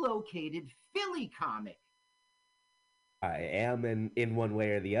relocated Philly comic. I am in one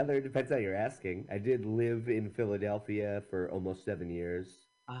way or the other. Depends how you're asking. I did live in Philadelphia for almost 7 years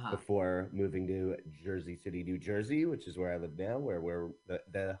before moving to Jersey City, New Jersey, which is where I live now, where we're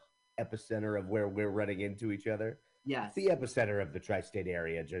the epicenter of where we're running into each other. Yes. It's the epicenter of the tri-state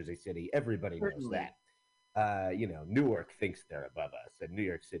area, Jersey City. Everybody knows that. Newark thinks they're above us, and New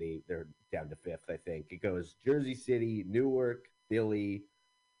York City, they're down to fifth, I think. It goes Jersey City, Newark, Philly,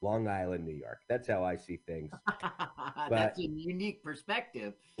 Long Island, New York. That's how I see things. That's a unique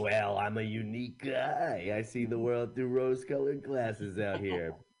perspective. Well, I'm a unique guy. I see the world through rose-colored glasses out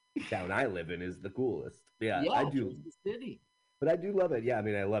here. The town I live in is the coolest. Yeah, I do. Jersey City. But I do love it. Yeah, I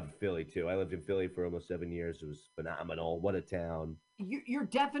mean, I loved Philly, too. I lived in Philly for almost 7 years. It was phenomenal. What a town. You're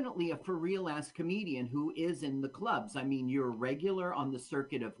definitely a for-real-ass comedian who is in the clubs. I mean, you're a regular on the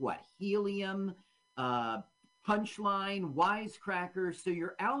circuit of what? Helium, Punchline, Wisecracker. So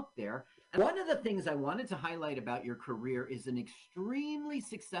you're out there. And one of the things I wanted to highlight about your career is an extremely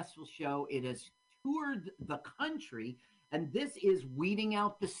successful show. It has toured the country, and this is Weeding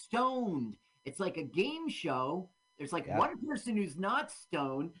Out the Stoned. It's like a game show. There's like one person who's not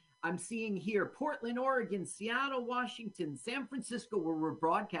stoned. I'm seeing here Portland, Oregon, Seattle, Washington, San Francisco, where we're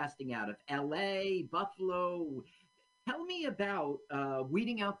broadcasting out of, LA, Buffalo. Tell me about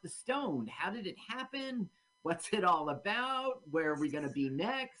Weeding Out the Stoned. How did it happen? What's it all about? Where are we going to be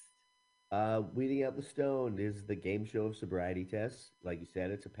next? Weeding Out the Stoned is the game show of sobriety tests. Like you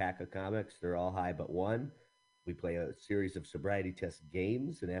said, it's a pack of comics. They're all high but one. We play a series of sobriety test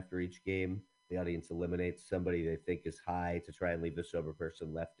games, and after each game, the audience eliminates somebody they think is high to try and leave the sober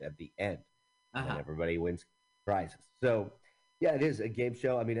person left at the end. And everybody wins prizes. So, yeah, it is a game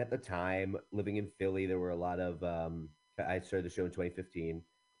show. I mean, at the time, living in Philly, there were a lot of I started the show in 2015,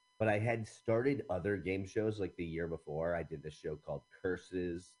 but I had started other game shows like the year before. I did this show called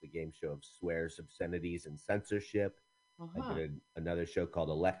Curses, the game show of swears, obscenities, and censorship. I did another show called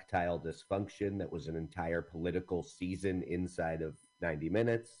Electile Dysfunction that was an entire political season inside of 90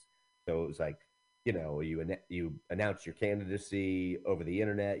 minutes. So it was like, you announce your candidacy over the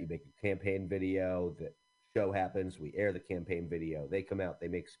internet, you make a campaign video, the show happens, we air the campaign video, they come out, they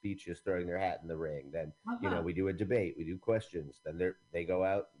make speeches throwing their hat in the ring, then we do a debate, we do questions, then they go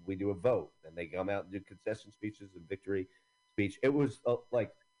out, we do a vote, then they come out and do concession speeches and victory speech. It was both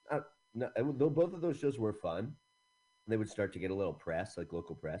of those shows were fun. They would start to get a little press, like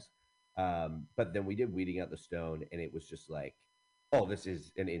local press, but then we did Weeding Out the Stone, and it was just like, oh, this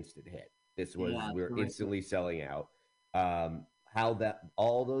is an instant hit. This was, we're instantly selling out. How that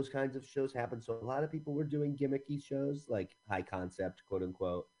all those kinds of shows happen. So a lot of people were doing gimmicky shows, like high concept, quote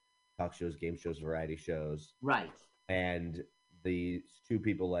unquote, talk shows, game shows, variety shows. Right. And these two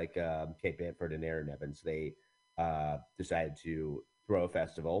people like Kate Bamford and Aaron Evans, they decided to throw a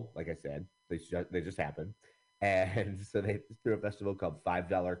festival. Like I said, they just happened. And so they threw a festival called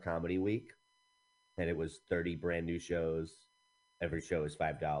 $5 Comedy Week. and it was 30 brand new shows. Every show is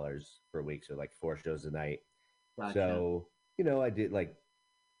 $5 for a week, so like 4 shows a night. Gotcha. So I did like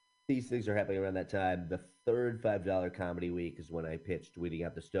these things are happening around that time. The third $5 comedy week is when I pitched Weeding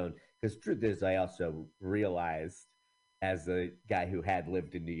Out the Stone. Because truth is, I also realized as a guy who had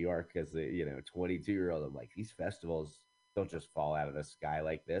lived in New York as a 22-year-old, I'm like, these festivals don't just fall out of the sky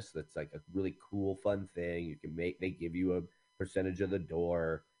like this. That's like a really cool, fun thing. You can make, they give you a percentage of the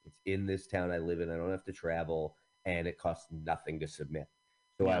door. It's in this town I live in. I don't have to travel, and it costs nothing to submit.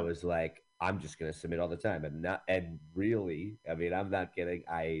 So I was like, I'm just going to submit all the time. And really, I mean, I'm not kidding.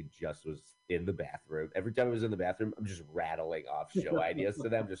 I just was in the bathroom. Every time I was in the bathroom, I'm just rattling off show ideas to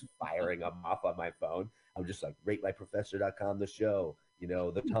them, just firing them off on my phone. I'm just like, ratemyprofessor.com, the show,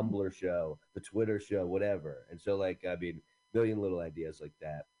 the Tumblr show, the Twitter show, whatever. And so, like, I mean, million little ideas like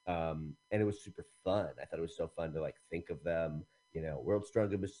that. And it was super fun. I thought it was so fun to like think of them, world's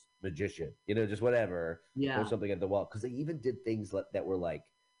strongest magician, just whatever. Yeah. Or something at the wall. Because they even did things that were like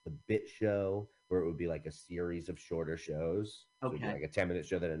the bit show, where it would be like a series of shorter shows. So it would be like a 10-minute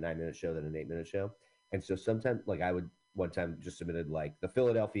show, then a 9-minute show, then an 8-minute show. And so sometimes, like, I would one time just submitted like the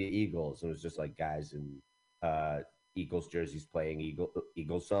Philadelphia Eagles. It was just like guys in Eagles jerseys playing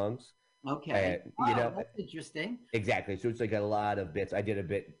Eagles songs. Okay. And, that's interesting. Exactly. So it's like a lot of bits. I did a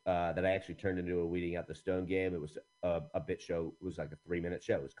bit that I actually turned into a Weeding Out the Stone game. It was a bit show. It was like a 3-minute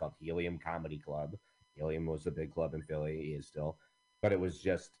show. It was called Helium Comedy Club. Helium was a big club in Philly. He is still. But it was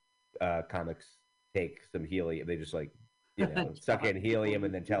just comics take some helium. They just like, suck in helium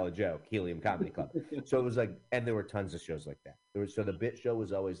and then tell a joke. Helium Comedy Club. So it was like, and there were tons of shows like that. So the bit show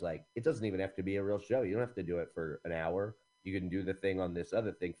was always like, it doesn't even have to be a real show. You don't have to do it for an hour. You can do the thing on this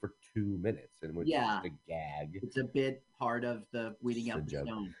other thing for 2 minutes, and which is just a gag. It's a bit part of the Weeding Out the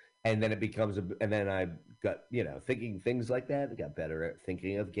Stone. And then it becomes and then I got, thinking things like that. I got better at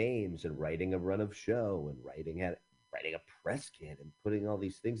thinking of games and writing a run of show and writing a press kit and putting all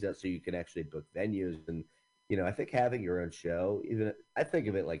these things out so you can actually book venues. And, I think having your own show, I think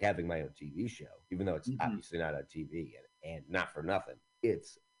of it like having my own TV show, even though it's obviously not on TV and not for nothing.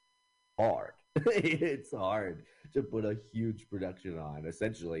 It's hard. It's hard to put a huge production on,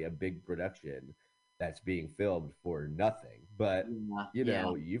 essentially a big production that's being filmed for nothing. But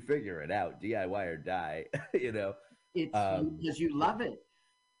you figure it out, DIY or die. It's because you love it.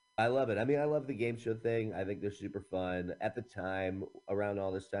 I love it. I mean, I love the game show thing. I think they're super fun. At the time, around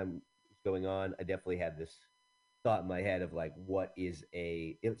all this time going on, I definitely had this thought in my head of like, what is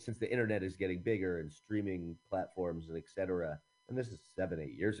since the internet is getting bigger and streaming platforms and etc. And this is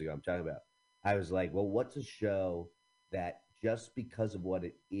 7-8 years ago I'm talking about. I was like, well, what's a show that just because of what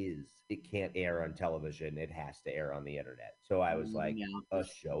it is, it can't air on television. It has to air on the internet. So I was like, a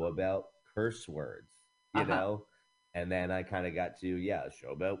show about curse words, And then I kind of got to, a show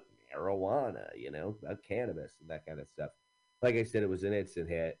about marijuana, about cannabis and that kind of stuff. Like I said, it was an instant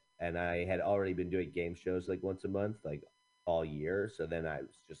hit. And I had already been doing game shows like once a month, like all year. So then I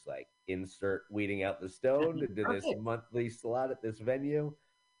was just like, insert Weeding Out the Stone into this monthly slot at this venue.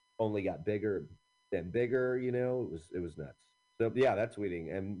 Only got bigger and bigger, it was nuts. So yeah, that's Weeding,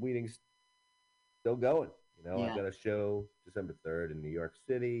 and Weeding's still going. I've got a show December 3rd in New York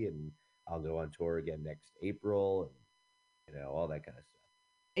City, and I'll go on tour again next April, and all that kind of stuff.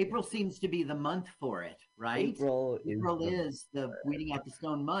 April seems to be the month for it, right? April is the Weeding Out the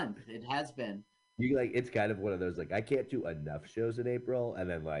Stone month. It has been. It's kind of one of those, like, I can't do enough shows in April, and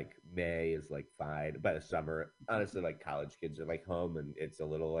then like May is like fine. By the summer, honestly, like college kids are like home, and it's a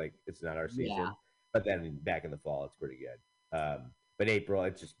little like it's not our season. Yeah. But then back in the fall, it's pretty good. But April,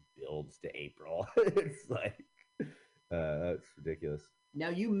 it just builds to April. It's like it's ridiculous. Now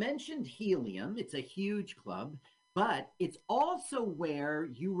you mentioned Helium; it's a huge club. But it's also where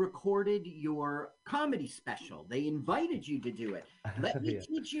you recorded your comedy special. They invited you to do it. Let me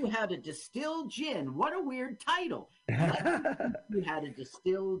teach you how to distill gin. What a weird title. Let me teach you how to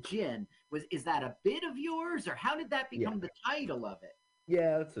distill gin. Is that a bit of yours, or how did that become the title of it?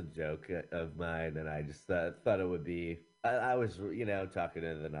 Yeah, it's a joke of mine, and I just thought it would be. I was, talking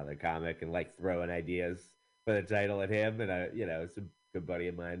to another comic and like throwing ideas for the title at him, and it's a good buddy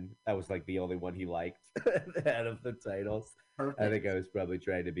of mine. I was like the only one he liked out of the titles. Perfect. I think I was probably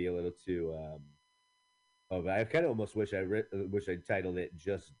trying to be a little too. I kind of almost wish I titled it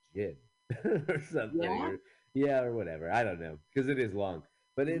just Gin or something. Or whatever. I don't know, because it is long.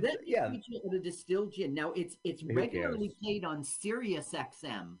 But it's the distilled gin. Now it's regularly played on Sirius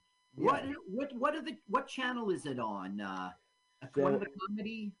XM. What channel is it on? One of the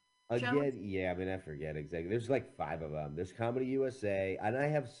comedy. Again, I forget exactly. There's like 5 of them. There's Comedy USA, and I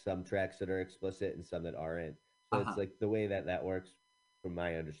have some tracks that are explicit and some that aren't. So it's like the way that works, from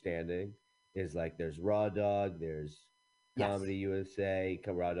my understanding, is like there's Raw Dog, there's Comedy USA.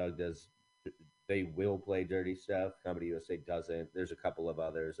 Raw Dog does, they will play dirty stuff. Comedy USA doesn't. There's a couple of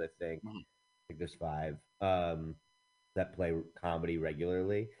others, I think. I think there's 5 that play comedy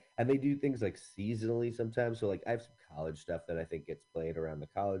regularly, and they do things like seasonally sometimes. So like I have some college stuff that I think gets played around the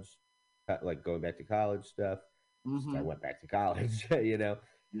college, like going back to college stuff. Mm-hmm. I went back to college, you know.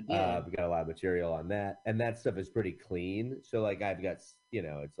 You did. We got a lot of material on that, and that stuff is pretty clean. So like I've got, you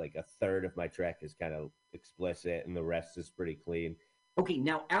know, it's like a third of my track is kind of explicit, and the rest is pretty clean. Okay,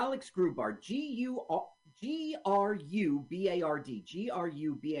 now Alex Grubard, Grubard,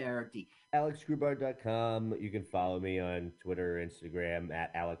 AlexGrubard.com. You can follow me on Twitter, Instagram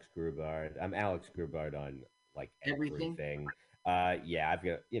at Alex Grubard. I'm Alex Grubard on like everything. Yeah, I've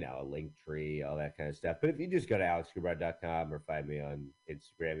got, you know, a link tree, all that kind of stuff. But if you just go to AlexGrubard.com or find me on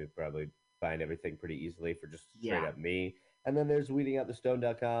Instagram, you'll probably find everything pretty easily for just straight up me. And then there's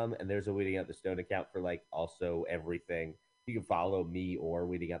WeedingOutTheStone.com, and there's a Weeding Out the Stone account for like also everything. You can follow me or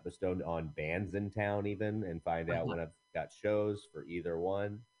Weeding Out the Stone on bands in town even, and find out when I've got shows for either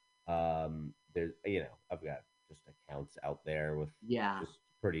one. There's, you know, I've got just accounts out there with just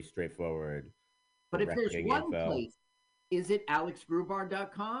pretty straightforward. But if there's one place, is it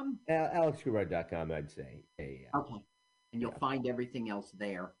AlexGrubard.com? AlexGrubard.com, I'd say. Yeah. Okay. And you'll find everything else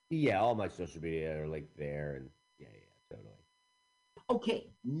there. Yeah, all my social media are like there, and yeah, totally.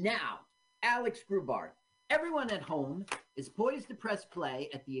 Okay, now, Alex Grubard. Everyone at home is poised to press play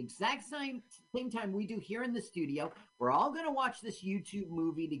at the exact same time we do here in the studio. We're all going to watch this YouTube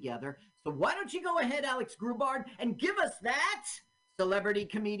movie together. So why don't you go ahead, Alex Grubard, and give us that Celebrity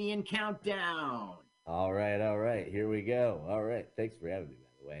Comedian Countdown. All right. Here we go. All right. Thanks for having me, by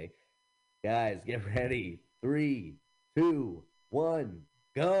the way. Guys, get ready. 3, 2, 1,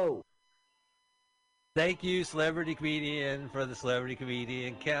 go. Thank you, Celebrity Comedian, for the Celebrity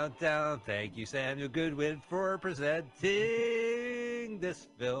Comedian Countdown. Thank you, Samuel Goodwin, for presenting this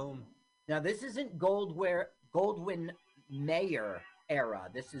film. Now, this isn't Goldwyn Mayer era.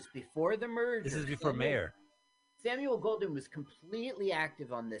 This is before the merger. This is before Mayer. Samuel Goldwyn was completely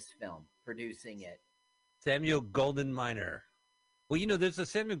active on this film, producing it. Samuel Golden Miner. Well, you know, there's a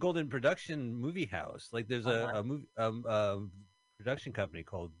Samuel Golden production movie house. Like, there's a movie production company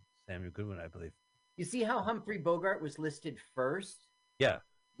called Samuel Goodwin, I believe. You see how Humphrey Bogart was listed first? Yeah.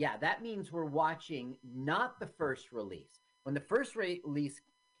 Yeah, that means we're watching not the first release. When the first release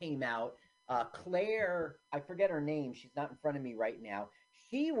came out, Claire, I forget her name. She's not in front of me right now.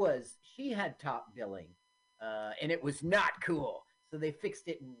 She had top billing, and it was not cool. So they fixed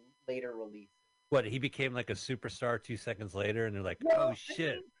it in later release. What, he became like a superstar 2 seconds later, and they're like, oh,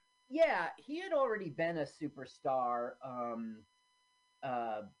 shit. Yeah, he had already been a superstar.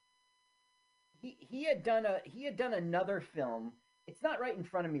 He had done another film. It's not right in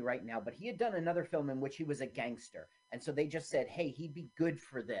front of me right now, but he had done another film in which he was a gangster. And so they just said, hey, he'd be good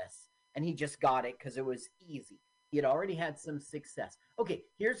for this. And he just got it because it was easy. He had already had some success. Okay,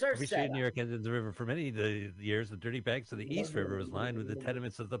 here's our setup. In New York and in the river for many of the years, the dirty banks of the East River was lined with the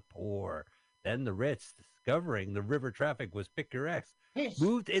tenements of the poor. Then the rich, discovering the river traffic was picturesque,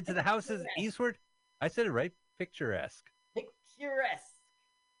 moved into the houses eastward. I said it right, picturesque. Picturesque.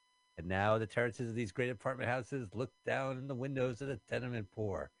 And now the terraces of these great apartment houses look down in the windows of the tenement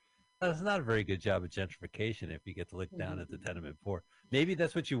poor. That's not a very good job of gentrification if you get to look down at the tenement poor. Maybe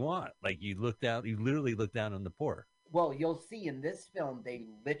that's what you want. Like you literally look down on the poor. Well, you'll see in this film, they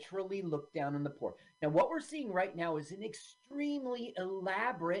literally look down on the poor. Now, what we're seeing right now is an extremely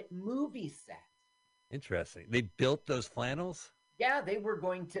elaborate movie set. Interesting. They built those flannels? Yeah, they were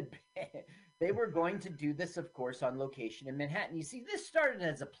going to do this, of course, on location in Manhattan. You see, this started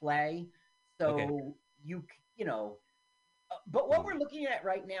as a play, so you know. But what we're looking at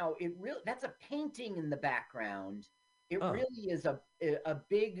right now, that's a painting in the background. It really is a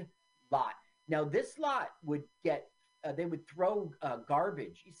big lot. Now, this lot would get, they would throw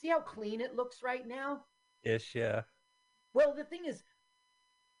garbage. You see how clean it looks right now? Ish, yeah. Well, the thing is,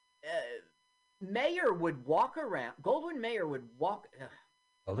 Mayer would walk around. Goldwyn Mayer would walk.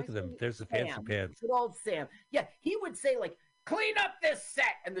 Oh, look at them. There's the fancy pants. Good old Sam. Yeah, he would say, like, clean up this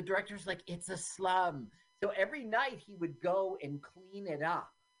set. And the director's like, it's a slum. So every night he would go and clean it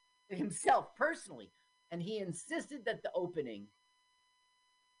up himself personally. And he insisted that the opening.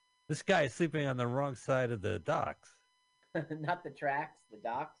 This guy is sleeping on the wrong side of the docks. Not the tracks, the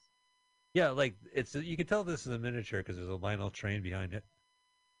docks. Yeah, like you can tell this is a miniature because there's a Lionel train behind it.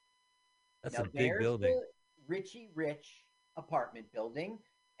 That's a big building. The Richie Rich apartment building,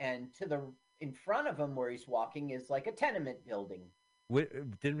 and in front of him where he's walking is like a tenement building.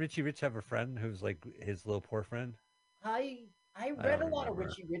 Didn't Richie Rich have a friend who's like his little poor friend? I I I read don't a lot of remember.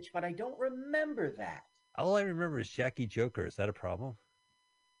 Richie Rich, but I don't remember that. All I remember is Jackie Joker. Is that a problem?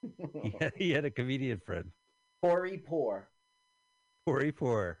 He had a comedian friend. Pori Poor. Poor,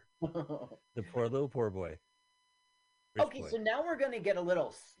 poor. The poor little poor boy. Rich Okay, boy. so now we're going to get a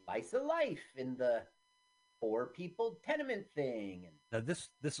little slice of life in the poor people tenement thing. Now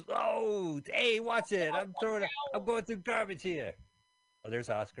oh, hey, watch it. I'm going through garbage here. Oh, there's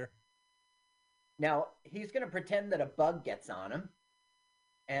Oscar. Now, he's going to pretend that a bug gets on him,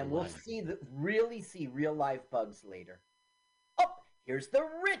 and we'll really see real live bugs later. Oh, here's the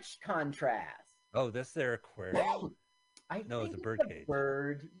rich contrast. Oh, that's their aquarium? No, it's a bird cage.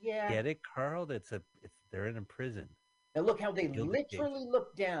 Bird, yeah. Get it, Carl? They're in a prison. Now look how they literally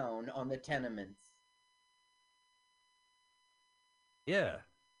look down on the tenements. Yeah.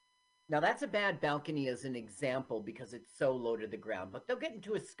 Now that's a bad balcony as an example because it's so low to the ground, but they'll get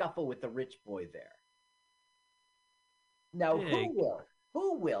into a scuffle with the rich boy there. Now who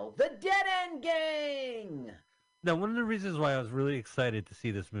will? The Dead End Gang! Now, one of the reasons why I was really excited to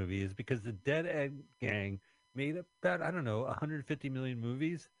see this movie is because the Dead End Gang made about, I don't know, 150 million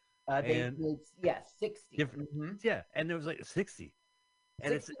movies. They made, 60. Mm-hmm. Yeah, and there was like 60.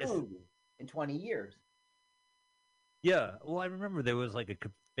 And 60 movies in 20 years. Yeah, well, I remember there was like a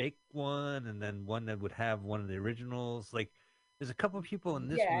fake one, and then one that would have one of the originals. Like, there's a couple of people in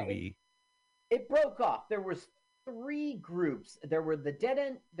this movie. It broke off. There was 3 groups. There were the Dead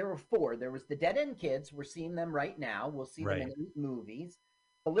End. There were 4. There was the Dead End Kids. We're seeing them right now. We'll see them in 8 movies.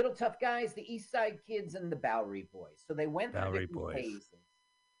 The Little Tough Guys, the East Side Kids, and the Bowery Boys. So they went through different phases.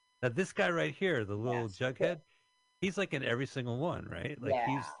 Now, this guy right here, the little Jughead, he's like in every single one, right? Like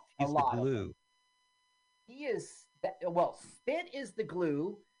he's the glue. He is. Spit is the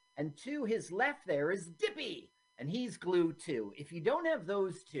glue, and to his left there is Dippy, and he's glue too. If you don't have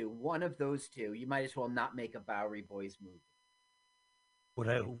those two, one of those two, you might as well not make a Bowery Boys movie.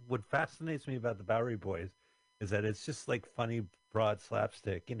 What fascinates me about the Bowery Boys is that it's just like funny, broad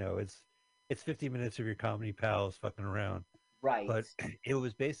slapstick. You know, it's 50 minutes of your comedy pals fucking around. Right. But it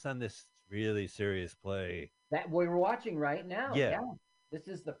was based on this really serious play that we're watching right now. Yeah. This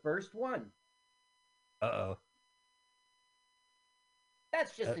is the first one. Uh-oh.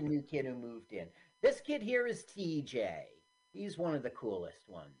 That's just a new kid who moved in. This kid here is TJ. He's one of the coolest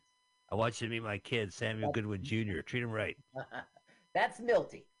ones. I want you to meet my kid, Samuel Goodwin Jr. Treat him right. That's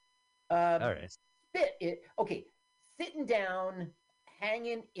Milty. All right. Sitting down,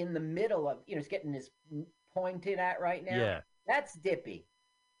 hanging in the middle of, he's getting his pointed at right now. Yeah. That's Dippy.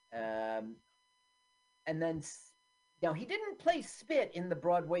 And then, now he didn't play Spit in the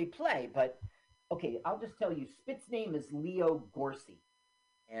Broadway play, but, I'll just tell you, Spit's name is Leo Gorsey.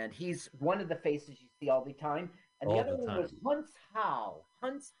 And he's one of the faces you see all the time. And the other one was Hunts Howe.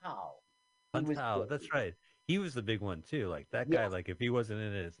 Hunts Howe, that's right. He was the big one, too. Like, that guy, like, if he wasn't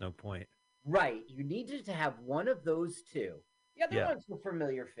in it, it's no point. Right. You needed to have one of those two. The other ones were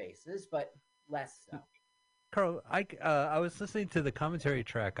familiar faces, but less so. Carl, I was listening to the commentary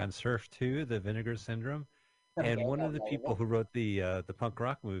track on Surf 2, The Vinegar Syndrome, and one of the people who wrote the punk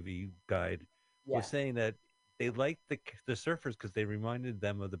rock movie guide was saying that they liked the surfers because they reminded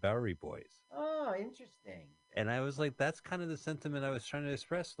them of the Bowery Boys. Oh, interesting. And I was like, that's kind of the sentiment I was trying to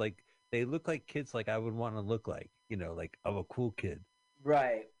express. Like, they look like kids like I would want to look like, like I'm a cool kid.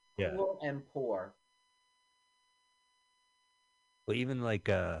 Right. Cool and poor. Well, even like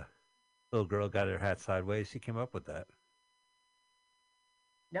little girl got her hat sideways. She came up with that.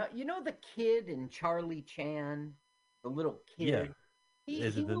 Now, the kid in Charlie Chan, the little kid,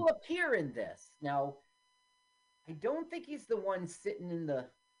 he will appear in this. Now, I don't think he's the one sitting in the...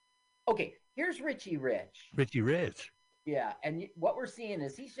 here's Richie Rich. Richie Rich. Yeah, and what we're seeing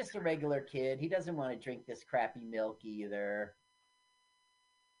is he's just a regular kid. He doesn't want to drink this crappy milk either.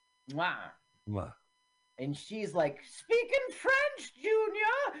 Mwah. Mwah. And she's like, speaking French,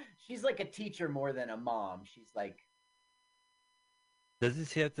 Junior! She's like a teacher more than a mom. She's like... Doesn't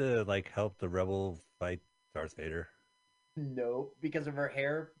she have to, like, help the rebel fight Darth Vader? No, because of her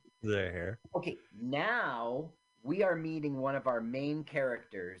hair. Their hair. Now we are meeting one of our main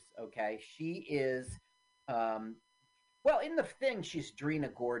characters, She is, in the thing, she's Drina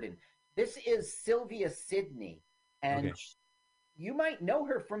Gordon. This is Sylvia Sidney, and you might know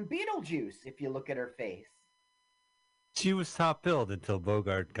her from Beetlejuice if you look at her face. She was top billed until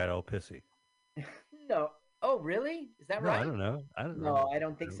Bogart got all pissy. No. Oh, really? Is that right? I don't know. No, I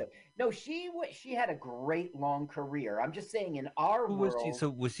don't think so. No, she had a great long career. I'm just saying in our world. Was she?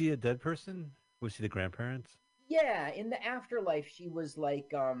 So was she a dead person? Was she the grandparents? Yeah, in the afterlife, she was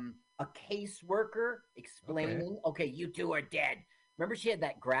like a caseworker explaining, you two are dead. Remember she had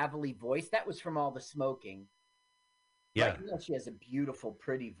that gravelly voice? That was from all the smoking. Yeah. Right now, she has a beautiful,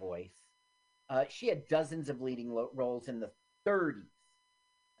 pretty voice. She had dozens of leading roles in the 30s.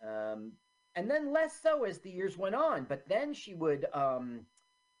 And then less so as the years went on. But then she would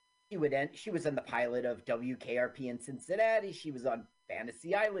end. She was in the pilot of WKRP in Cincinnati. She was on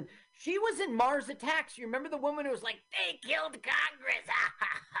Fantasy Island. She was in Mars Attacks. You remember the woman who was like, "They killed Congress."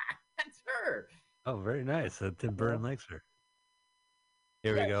 That's her. Oh, very nice. Tim Burton likes her.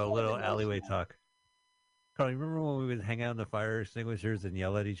 Here we go. A little alleyway talk. Carl, you remember when we would hang out in the fire extinguishers and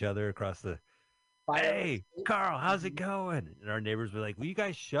yell at each other across the... Hey, Carl, how's it going? And our neighbors were like, will you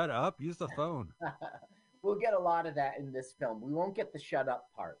guys shut up? Use the phone. We'll get a lot of that in this film. We won't get the shut up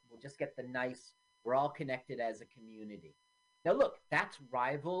part. We'll just get the nice, we're all connected as a community. Now, look, that's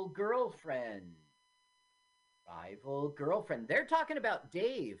Rival Girlfriend. Rival Girlfriend. They're talking about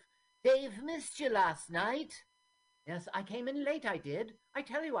Dave. Dave missed you last night. Yes, I came in late, I did. I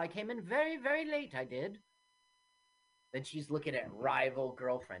tell you, I came in very, very late, I did. Then she's looking at Rival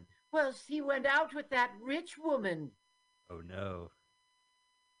Girlfriend. Well, she went out with that rich woman. Oh, no.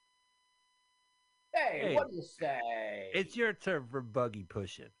 Hey, what do you say? It's your turn for buggy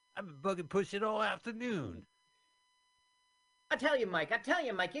pushing. I've been buggy pushing all afternoon. I tell you, Mike,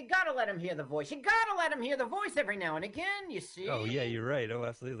 you gotta let him hear the voice. You gotta let him hear the voice every now and again, you see? Oh, yeah, you're right. Oh,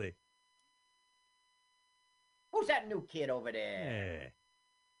 absolutely. Who's that new kid over there? Hey.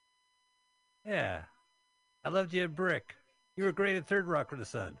 Yeah. I loved you at Brick. You were great at Third Rock with the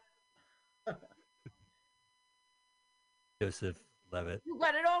Sun. Joseph Levitt. You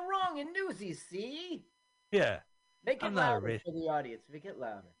got it all wrong in Newsies, see? Yeah. Make it louder for the audience. Make it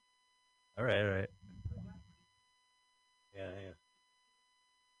louder. All right. Yeah.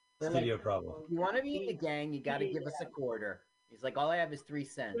 Studio problem. If you want to be in the gang, you got to give us a quarter. He's like, all I have is 3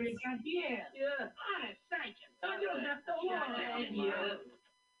 cents. Yeah. Honest, thank you. You don't have to lie.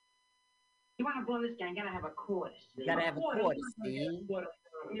 You want to blow this gang, gotta have a quarter. You gotta have a quarter, see?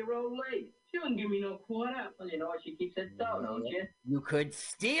 You're old lady. She wouldn't give me no quarter. Well, you know, she keeps it down, don't you? You could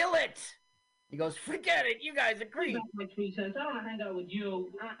steal it. He goes, forget it. You guys agree. My 3 cents. I don't want to hang out with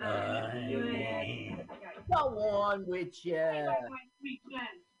you. Go on with you.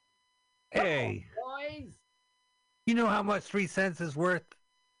 Hey. Boys. You know how much 3 cents is worth?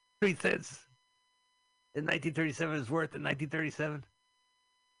 3 cents in 1937 is worth in 1937?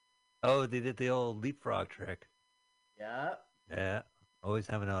 Oh, they did the old leapfrog trick. Yeah. Yeah. Always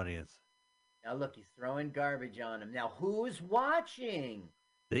have an audience. Now look, he's throwing garbage on him. Now who's watching?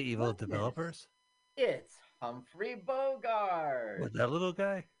 The evil developers? It's Humphrey Bogart. What, that little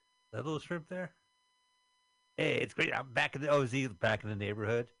guy? That little shrimp there? Hey, it's great. I'm back in the OZ, back in the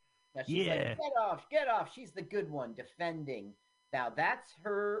neighborhood. Now she's like, get off. She's the good one defending. Now that's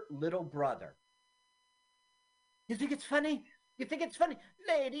her little brother. You think it's funny? You think it's funny?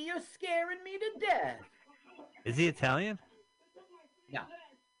 Lady, you're scaring me to death. Is he Italian? No.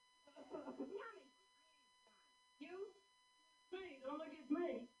 You? Me, don't look at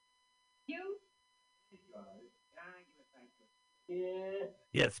me. You? Yeah.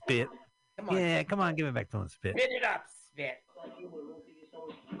 Yeah, spit. Come on. Yeah, come on, give it back to him, spit. Spit it up, spit.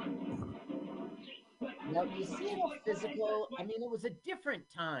 Now, you see how physical? I mean, it was a different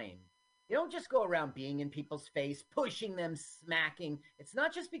time. You don't just go around being in people's face, pushing them, smacking. It's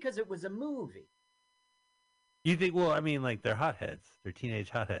not just because it was a movie. You think, well, I mean, like, they're hotheads. They're teenage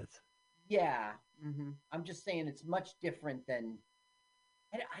hotheads. Yeah. I'm just saying it's much different than...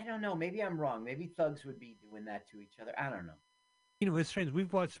 I don't know. Maybe I'm wrong. Maybe thugs would be doing that to each other. I don't know. You know, it's strange.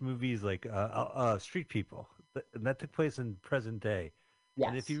 We've watched movies like Street People. That took place in present day. Yes.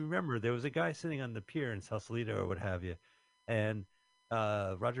 And if you remember, there was a guy sitting on the pier in Sausalito or what have you. And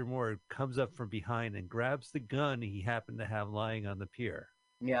Roger Moore comes up from behind and grabs the gun he happened to have lying on the pier.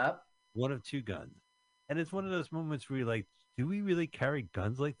 Yep. One of 2 guns. And it's one of those moments where you're like, do we really carry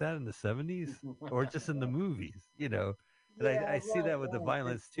guns like that in the 70s? Or just in the movies, you know? And I see that with the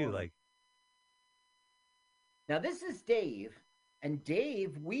violence too. Like, now this is Dave, and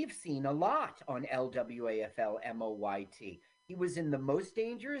Dave we've seen a lot on LWAFL MOYT. He was in The Most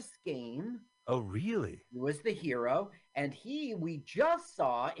Dangerous Game. Oh, really? He was the hero, and we just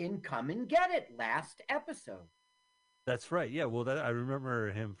saw in Come and Get It last episode. That's right. Yeah. Well, I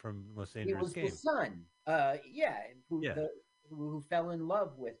remember him from Most Dangerous Game. He was the son. Who fell in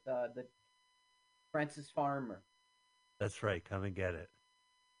love with the Francis Farmer. That's right. Come and get it.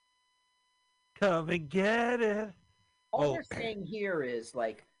 Come and get it. All they're saying here is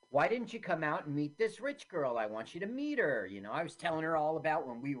like, why didn't you come out and meet this rich girl? I want you to meet her. You know, I was telling her all about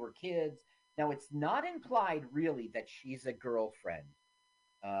when we were kids. Now, it's not implied really that she's a girlfriend.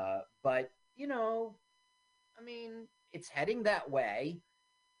 But, you know, I mean, it's heading that way.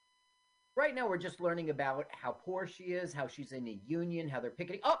 Right now, we're just learning about how poor she is, how she's in a union, how they're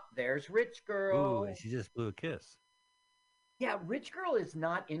picketing. Oh, there's Rich Girl. Ooh, and she just blew a kiss. Yeah, Rich Girl is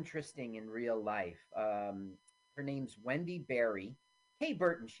not interesting in real life. Her name's Wendy Berry. Kay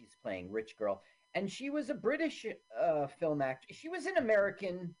Burton, she's playing Rich Girl. And she was a British film actor. She was in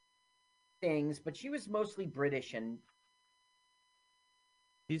American things, but she was mostly British. And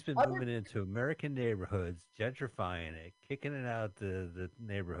He's been moving into American neighborhoods, gentrifying it, kicking it out the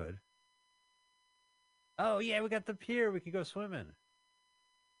neighborhood. Oh, yeah, we got the pier. We can go swimming.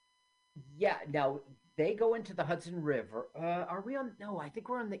 Yeah, now they go into the Hudson River. Are we on? No, I think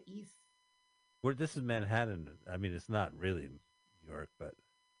we're on the east. This is Manhattan. I mean, it's not really New York, but.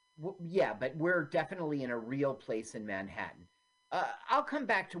 Yeah, but we're definitely in a real place in Manhattan. I'll come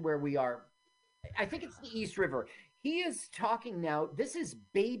back to where we are. I think it's the East River. He is talking now. This is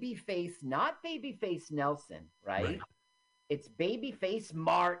Babyface, not Babyface Nelson, right? It's Babyface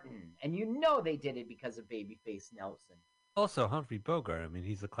Martin. And you know they did it because of Babyface Nelson. Also, Humphrey Bogart. I mean,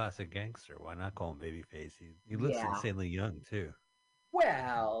 he's a classic gangster. Why not call him Babyface? He looks insanely young, too.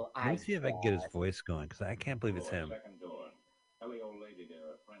 Well, Let me see if I can get his voice going, because I can't believe it's him. Second door. Tell the old lady there,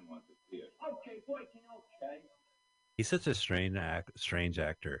 a friend wants to see her. Okay, boy, okay. He's such a strange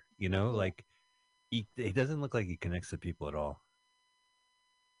actor. You know, like, he doesn't look like he connects to people at all.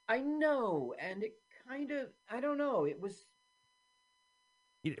 I know, and it kind of, I don't know, it was...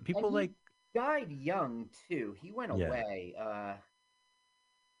 People like... died young, too. He went away.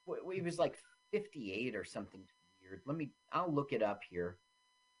 He was like 58 or something weird. I'll look it up here.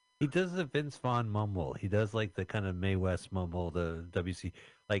 He does the Vince Vaughn mumble. He does like the kind of Mae West mumble, the WC.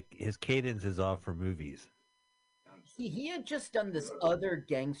 Like his cadence is off for movies. See, he had just done this other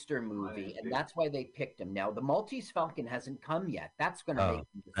gangster movie, and that's why they picked him. Now, the Maltese Falcon hasn't come yet. That's going to make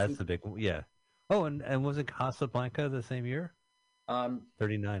him that's the big one. Yeah. Oh, and was it Casablanca the same year?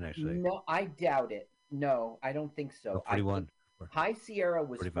 39, actually. No, I doubt it. No, I don't think so. 41. High Sierra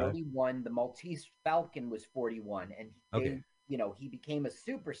was 45. 41. The Maltese Falcon was 41, and he became a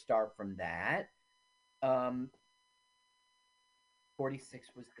superstar from that. 46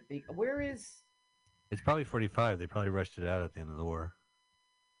 was the big. Where is? It's probably 45. They probably rushed it out at the end of the war.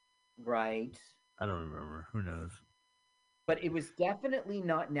 Right. I don't remember. Who knows? But it was definitely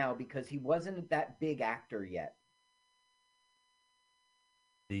not now because he wasn't that big actor yet.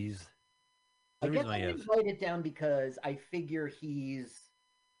 I guess I didn't write it down because I figure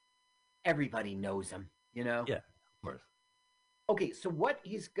everybody knows him, you know? Yeah, of course. Okay, so what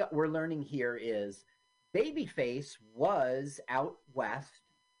we're learning here is Babyface was out west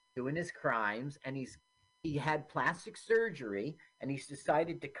doing his crimes, and he had plastic surgery, and he's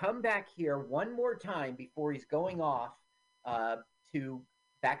decided to come back here one more time before he's going off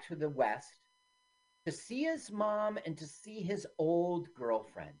back to the west to see his mom and to see his old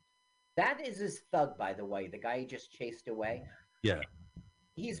girlfriend. That is his thug, by the way, the guy he just chased away. Yeah.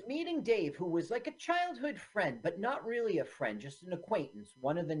 He's meeting Dave, who was like a childhood friend, but not really a friend, just an acquaintance,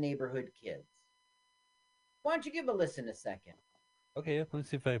 one of the neighborhood kids. Why don't you give a listen a second? Okay, let's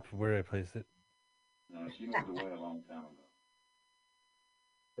see where I place it. No, she moved away a long time ago.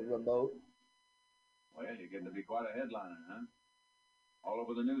 The remote? Well, you're getting to be quite a headliner, huh? All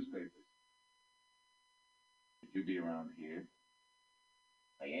over the newspapers. Should you be around here?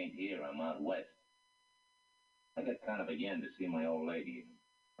 I ain't here, I'm out west. I got kind of a yen to see my old lady,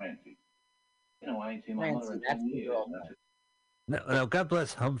 Francie. You know, I ain't seen my mother in 10 years. No, God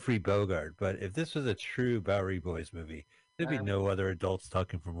bless Humphrey Bogart, but if this was a true Bowery Boys movie, there'd be no other adults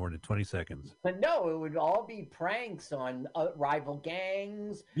talking for more than 20 seconds. But no, it would all be pranks on rival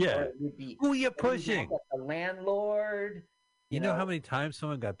gangs. Yeah. Or it would be, who are you pushing? The landlord. You know how many times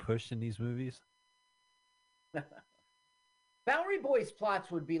someone got pushed in these movies? Bowery Boys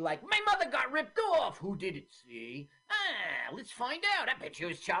plots would be like, my mother got ripped off. Who did it, see? Let's find out. I bet you it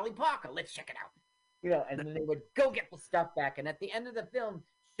was Charlie Parker. Let's check it out. You know, and then they would go get the stuff back. And at the end of the film,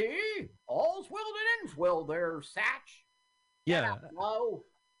 see, all's well that ends well there, Satch. Yeah.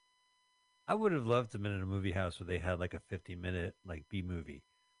 I would have loved to have been in a movie house where they had like a 50-minute like B movie.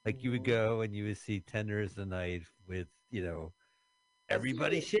 Like you would go and you would see Tender as the Night with,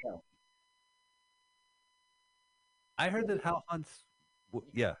 everybody shit. I heard that Hal Hunt's,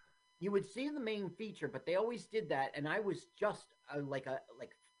 yeah. You would see the main feature, but they always did that, and I was just like 4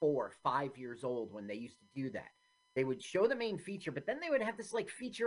 or 5 years old when they used to do that. They would show the main feature, but then they would have this like feature